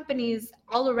worked with companies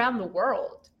all around the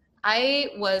world. I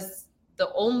was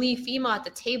the only female at the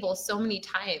table so many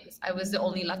times. I was the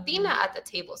only Latina at the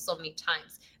table so many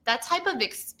times. That type of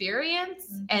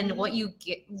experience and what you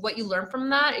learn from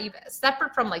that, even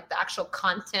separate from like the actual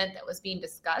content that was being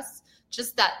discussed,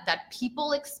 just that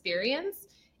people experience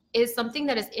is something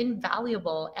that is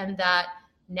invaluable and that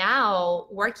now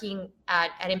working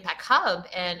at Impact Hub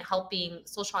and helping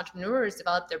social entrepreneurs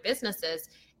develop their businesses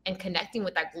and connecting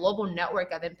with that global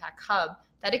network of Impact Hub,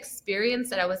 that experience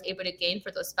that I was able to gain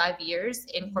for those 5 years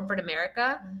in corporate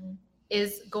America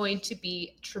is going to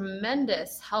be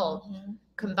tremendous help,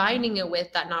 combining it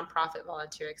with that nonprofit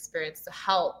volunteer experience to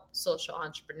help social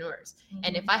entrepreneurs.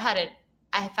 And if I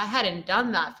hadn't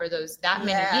done that for that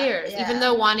many years, even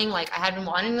though I had been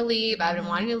wanting to leave,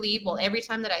 well, every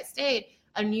time that I stayed,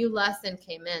 a new lesson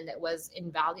came in that was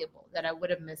invaluable that I would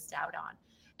have missed out on.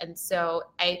 And so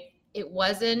it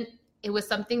was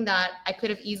something that I could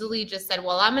have easily just said,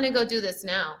 well, I'm going to go do this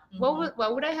now. What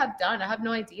would I have done? I have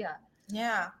no idea.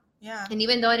 Yeah. And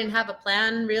even though I didn't have a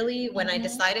plan really, when I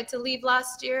decided to leave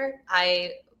last year,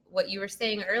 what you were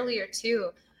saying earlier too,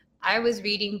 I was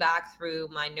reading back through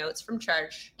my notes from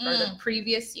church for the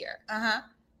previous year.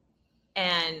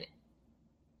 And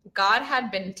God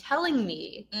had been telling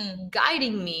me,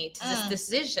 guiding me to this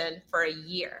decision for a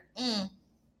year.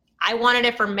 I wanted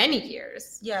it for many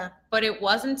years. Yeah. But it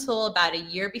wasn't until about a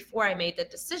year before I made the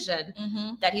decision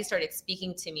that he started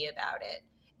speaking to me about it.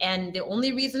 And the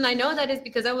only reason I know that is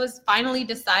because I was finally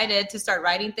decided to start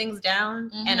writing things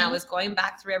down and I was going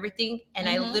back through everything and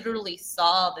I literally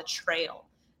saw the trail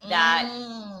that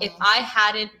if I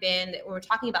hadn't been, we were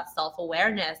talking about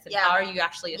self-awareness and how are you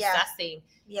actually assessing.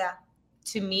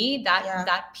 To me,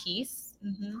 that piece,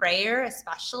 prayer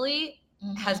especially,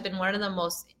 has been one of the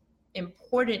most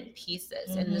important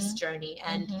pieces in this journey.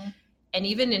 And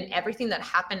even in everything that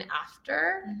happened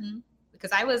after,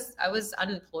 because I was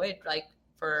unemployed,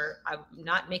 I'm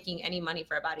not making any money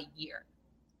for about a year.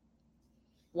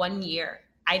 1 year.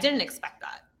 I didn't expect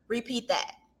that. Repeat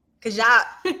that. Because y'all,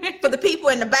 for the people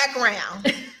in the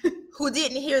background who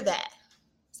didn't hear that,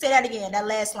 say that again, that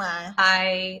last line.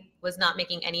 I was not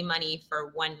making any money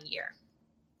for 1 year.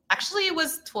 Actually, it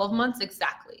was 12 months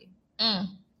exactly.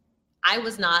 I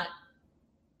was not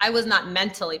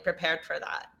mentally prepared for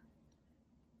that.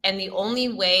 And the only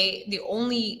way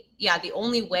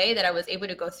that I was able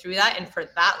to go through that and for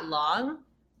that long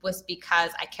was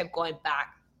because I kept going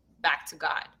back to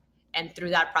God. And through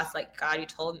that process, God, you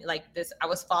told me this, I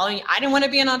was following, I didn't want to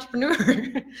be an entrepreneur.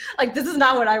 This is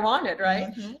not what I wanted,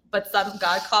 right? But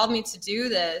God called me to do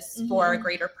this for a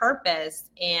greater purpose.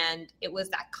 And it was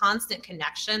that constant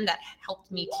connection that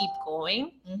helped me keep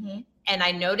going. And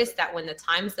I noticed that when the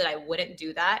times that I wouldn't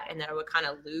do that and that I would kind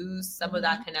of lose some of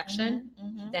that connection,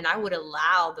 then I would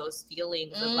allow those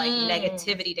feelings of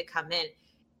negativity to come in.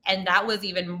 And that was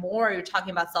even more, you're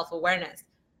talking about self-awareness.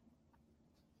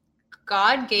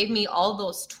 God gave me all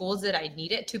those tools that I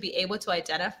needed to be able to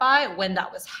identify when that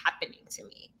was happening to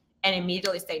me and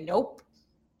immediately say, nope,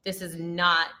 this is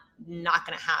not going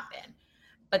to happen.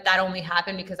 But that only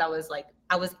happened because I was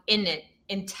in it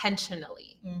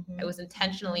intentionally. I was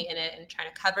intentionally in it and trying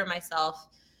to cover myself.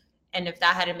 And if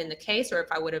that hadn't been the case, or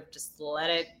if I would have just let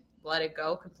it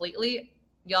go completely,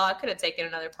 y'all, I could have taken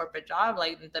another corporate job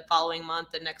the following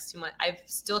month, the next 2 months. I've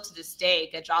still to this day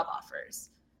get job offers.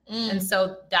 And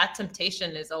so that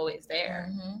temptation is always there.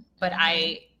 But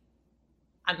I'm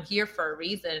here for a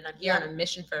reason, and I'm here on a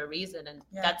mission for a reason. And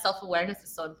that self-awareness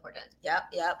is so important.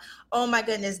 Yep. Oh my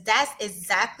goodness. That's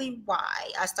exactly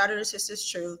why I started A Sister's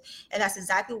Truth. And that's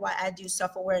exactly why I do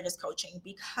self-awareness coaching,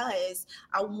 because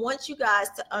I want you guys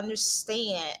to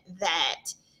understand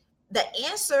that the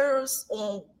answers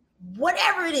on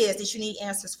whatever it is that you need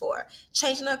answers for,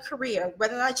 changing a career,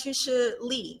 whether or not you should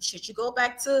leave, should you go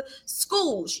back to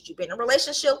school, should you be in a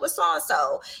relationship with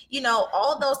so-and-so,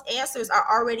 all those answers are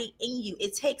already in you.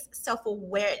 It takes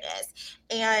self-awareness.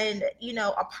 And,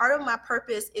 a part of my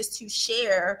purpose is to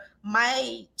share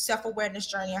my self-awareness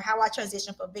journey and how I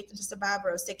transitioned from victim to survivor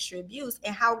of sexual abuse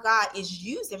and how God is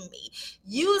using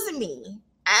me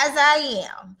as I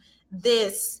am,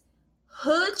 this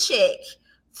hood chick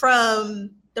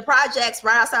from the projects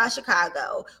right outside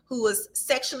Chicago, who was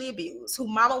sexually abused, who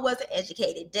mama wasn't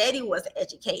educated, daddy wasn't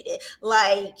educated,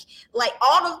 like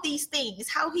all of these things,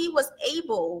 how he was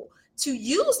able to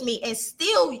use me and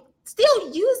still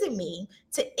using me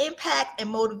to impact and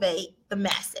motivate the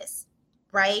masses,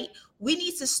 right? We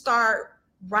need to start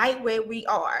right where we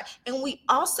are. And we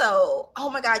also, oh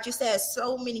my God, you said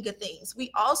so many good things. We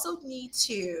also need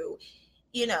to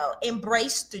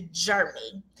embrace the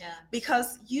journey.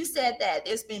 Because you said that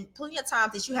there's been plenty of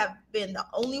times that you have been the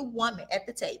only woman at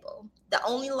the table, the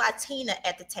only Latina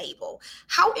at the table.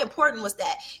 How important was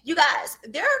that? You guys,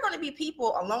 there are going to be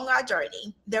people along our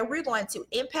journey that we're going to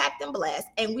impact and bless,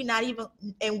 and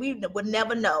we would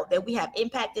never know that we have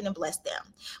impacted and blessed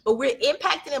them. But we're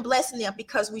impacting and blessing them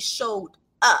because we showed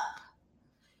up,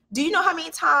 Do you know how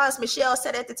many times Michelle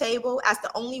sat at the table as the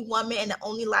only woman and the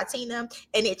only Latina,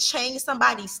 and it changed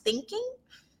somebody's thinking?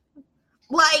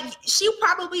 Like, she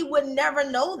probably would never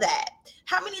know that.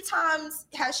 How many times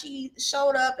has she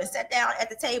showed up and sat down at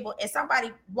the table and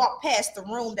somebody walked past the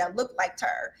room that looked like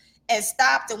her and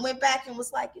stopped and went back and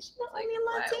was like, is she the only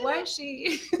Latina? Why is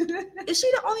she? Is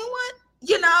she the only one?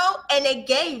 You know, and it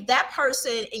gave that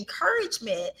person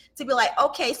encouragement to be like,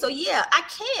 okay, so yeah, I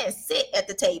can sit at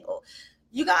the table.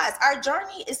 You guys, our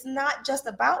journey is not just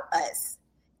about us.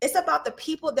 It's about the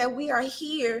people that we are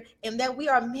here and that we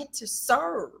are meant to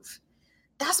serve.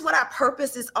 That's what our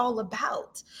purpose is all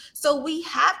about. So we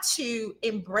have to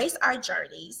embrace our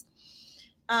journeys,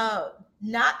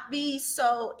 not be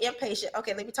so impatient.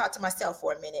 Okay, let me talk to myself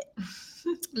for a minute.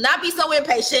 Not be so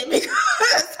impatient,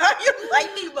 because I'm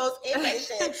like the most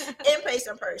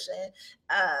impatient person,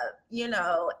 you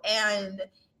know, and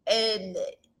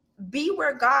be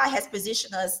where God has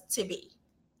positioned us to be,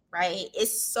 right?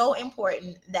 It's so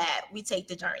important that we take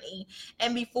the journey.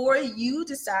 And before you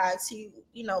decide to,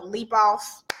 you know, leap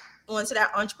off onto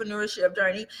that entrepreneurship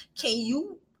journey, can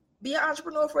you be an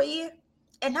entrepreneur for a year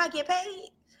and not get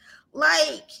paid?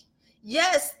 Like,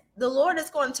 yes, the Lord is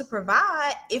going to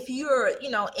provide if you're, you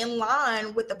know, in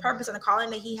line with the purpose and the calling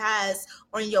that he has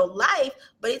on your life,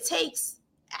 but it takes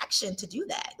action to do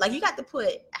that. Like, you got to put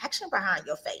action behind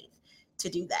your faith to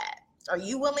do that. Are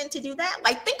you willing to do that?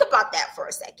 Like, think about that for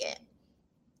a second,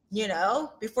 you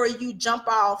know, before you jump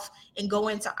off and go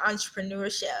into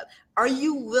entrepreneurship. Are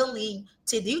you willing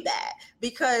to do that?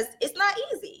 Because it's not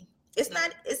easy. It's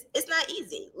not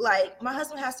easy. Like, my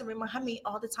husband has to remind me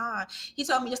all the time. He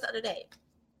told me just the other day,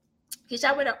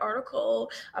 I read an article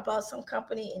about some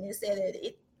company, and it said that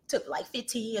it took like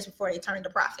 15 years before they turned a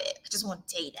profit. I just want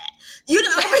to tell you that, you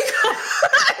know,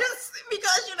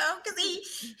 because you know, because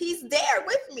he's there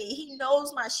with me. He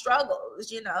knows my struggles,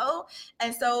 you know,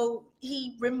 and so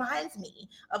he reminds me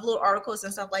of little articles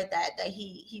and stuff like that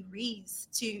he reads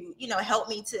to, you know, help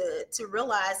me to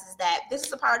realize is that this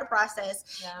is a part of the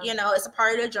process. Yeah. You know, it's a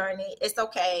part of the journey. It's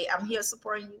okay. I'm here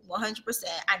supporting you 100%.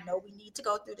 I know we need to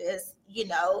go through this, you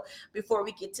know, before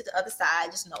we get to the other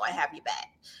side. Just know I have you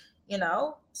back. You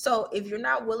know, so if you're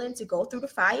not willing to go through the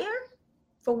fire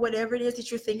for whatever it is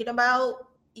that you're thinking about,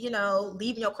 you know,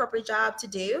 leaving your corporate job to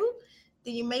do,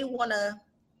 then you may want to,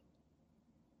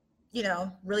 you know,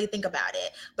 really think about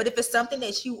it. But if it's something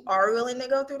that you are willing to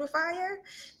go through the fire,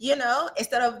 you know,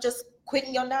 instead of just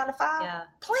quitting your 9 to 5,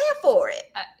 plan for it.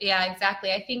 Yeah,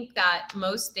 exactly. I think that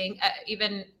most things,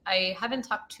 even I haven't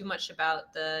talked too much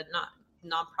about the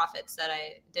nonprofits that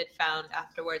I did found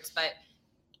afterwards, but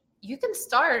you can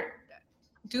start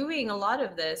doing a lot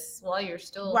of this while you're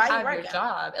still have your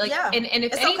job. Like, and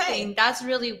if anything, that's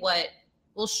really what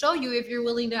will show you if you're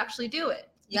willing to actually do it.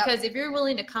 Because if you're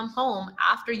willing to come home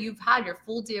after you've had your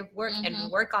full day of work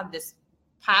and work on this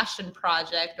passion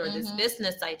project or this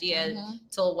business idea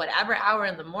till whatever hour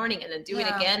in the morning, and then do it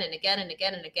again and again and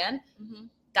again and again,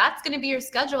 that's going to be your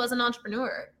schedule as an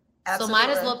entrepreneur. Absolutely. So might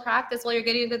as well practice while you're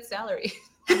getting a good salary.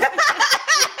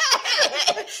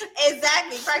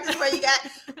 Exactly. Practice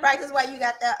while you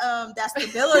got that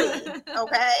stability.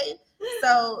 Okay.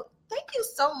 So thank you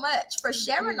so much for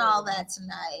sharing all that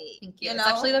tonight. Thank you. It's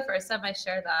actually the first time I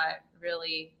share that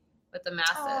really with the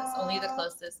masses. Aww. Only my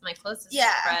closest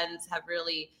friends have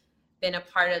really been a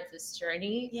part of this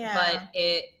journey. Yeah. But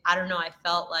I don't know, I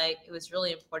felt like it was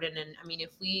really important. And I mean, if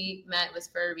we met, it was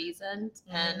for a reason.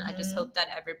 And I just hope that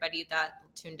everybody that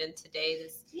tuned in today,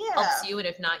 this helps you. And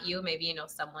if not you, maybe you know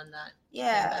someone that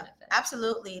can benefit.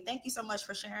 Absolutely. Thank you so much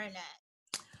for sharing that.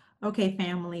 Okay,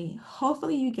 family,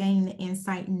 hopefully you gained the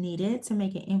insight needed to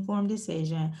make an informed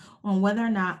decision on whether or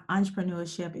not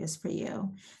entrepreneurship is for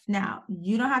you. Now,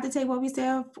 you don't have to take what we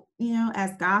say, you know,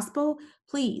 as gospel.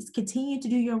 Please continue to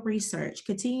do your research,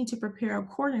 continue to prepare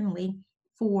accordingly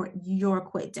for your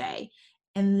quit day.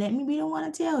 And let me be the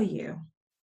one to tell you,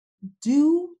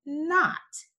 do not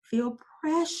feel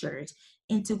pressured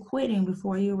into quitting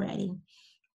before you're ready.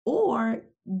 Or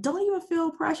don't even feel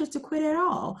pressured to quit at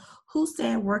all. Who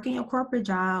said working your corporate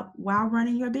job while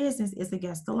running your business is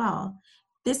against the law?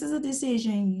 This is a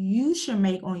decision you should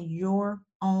make on your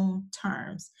own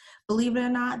terms. Believe it or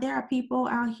not, there are people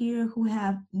out here who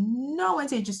have no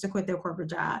intentions to quit their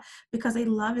corporate job because they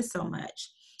love it so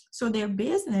much. So their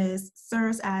business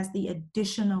serves as the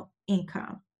additional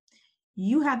income.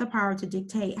 You have the power to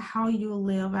dictate how you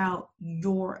live out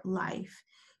your life.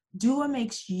 Do what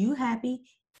makes you happy,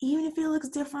 even if it looks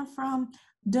different from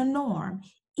the norm,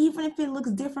 even if it looks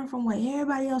different from what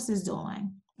everybody else is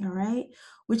doing, all right?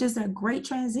 Which is a great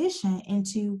transition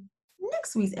into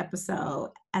next week's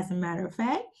episode. As a matter of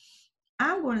fact,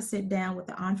 I'm going to sit down with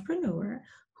the entrepreneur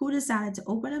who decided to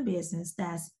open a business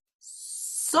that's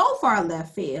so far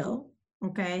left field.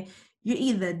 Okay. You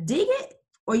either dig it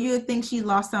or you think she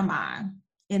lost her mind.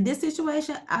 In this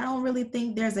situation, I don't really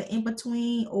think there's an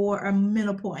in-between or a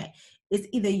middle point. It's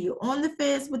either you're on the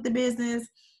fence with the business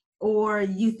or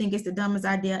you think it's the dumbest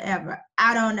idea ever.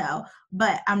 I don't know.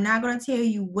 But I'm not going to tell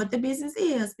you what the business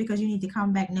is because you need to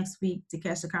come back next week to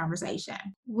catch the conversation.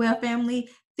 Well, family,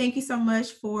 thank you so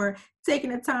much for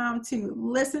taking the time to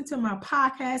listen to my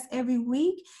podcast every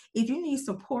week. If you need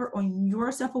support on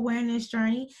your self-awareness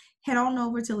journey, head on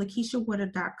over to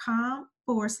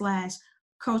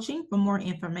LaKeishaWoodard.com/coaching for more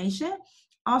information.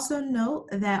 Also note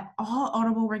that all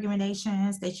Audible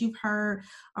recommendations that you've heard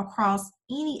across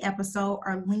any episode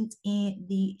are linked in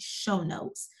the show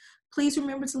notes. Please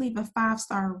remember to leave a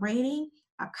 5-star rating,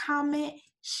 a comment,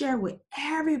 share with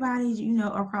everybody you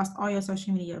know across all your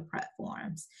social media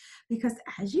platforms. Because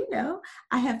as you know,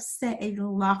 I have set a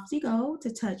lofty goal to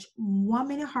touch 1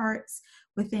 million hearts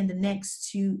within the next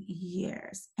 2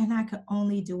 years. And I can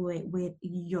only do it with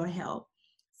your help.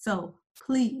 So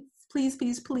please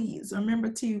remember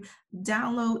to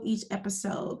download each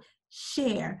episode,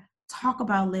 share, talk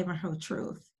about living her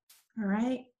truth. All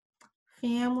right,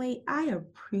 family, I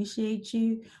appreciate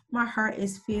you. My heart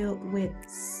is filled with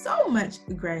so much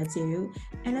gratitude.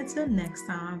 And until next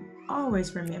time,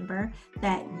 always remember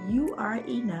that you are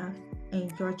enough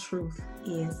and your truth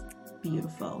is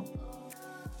beautiful.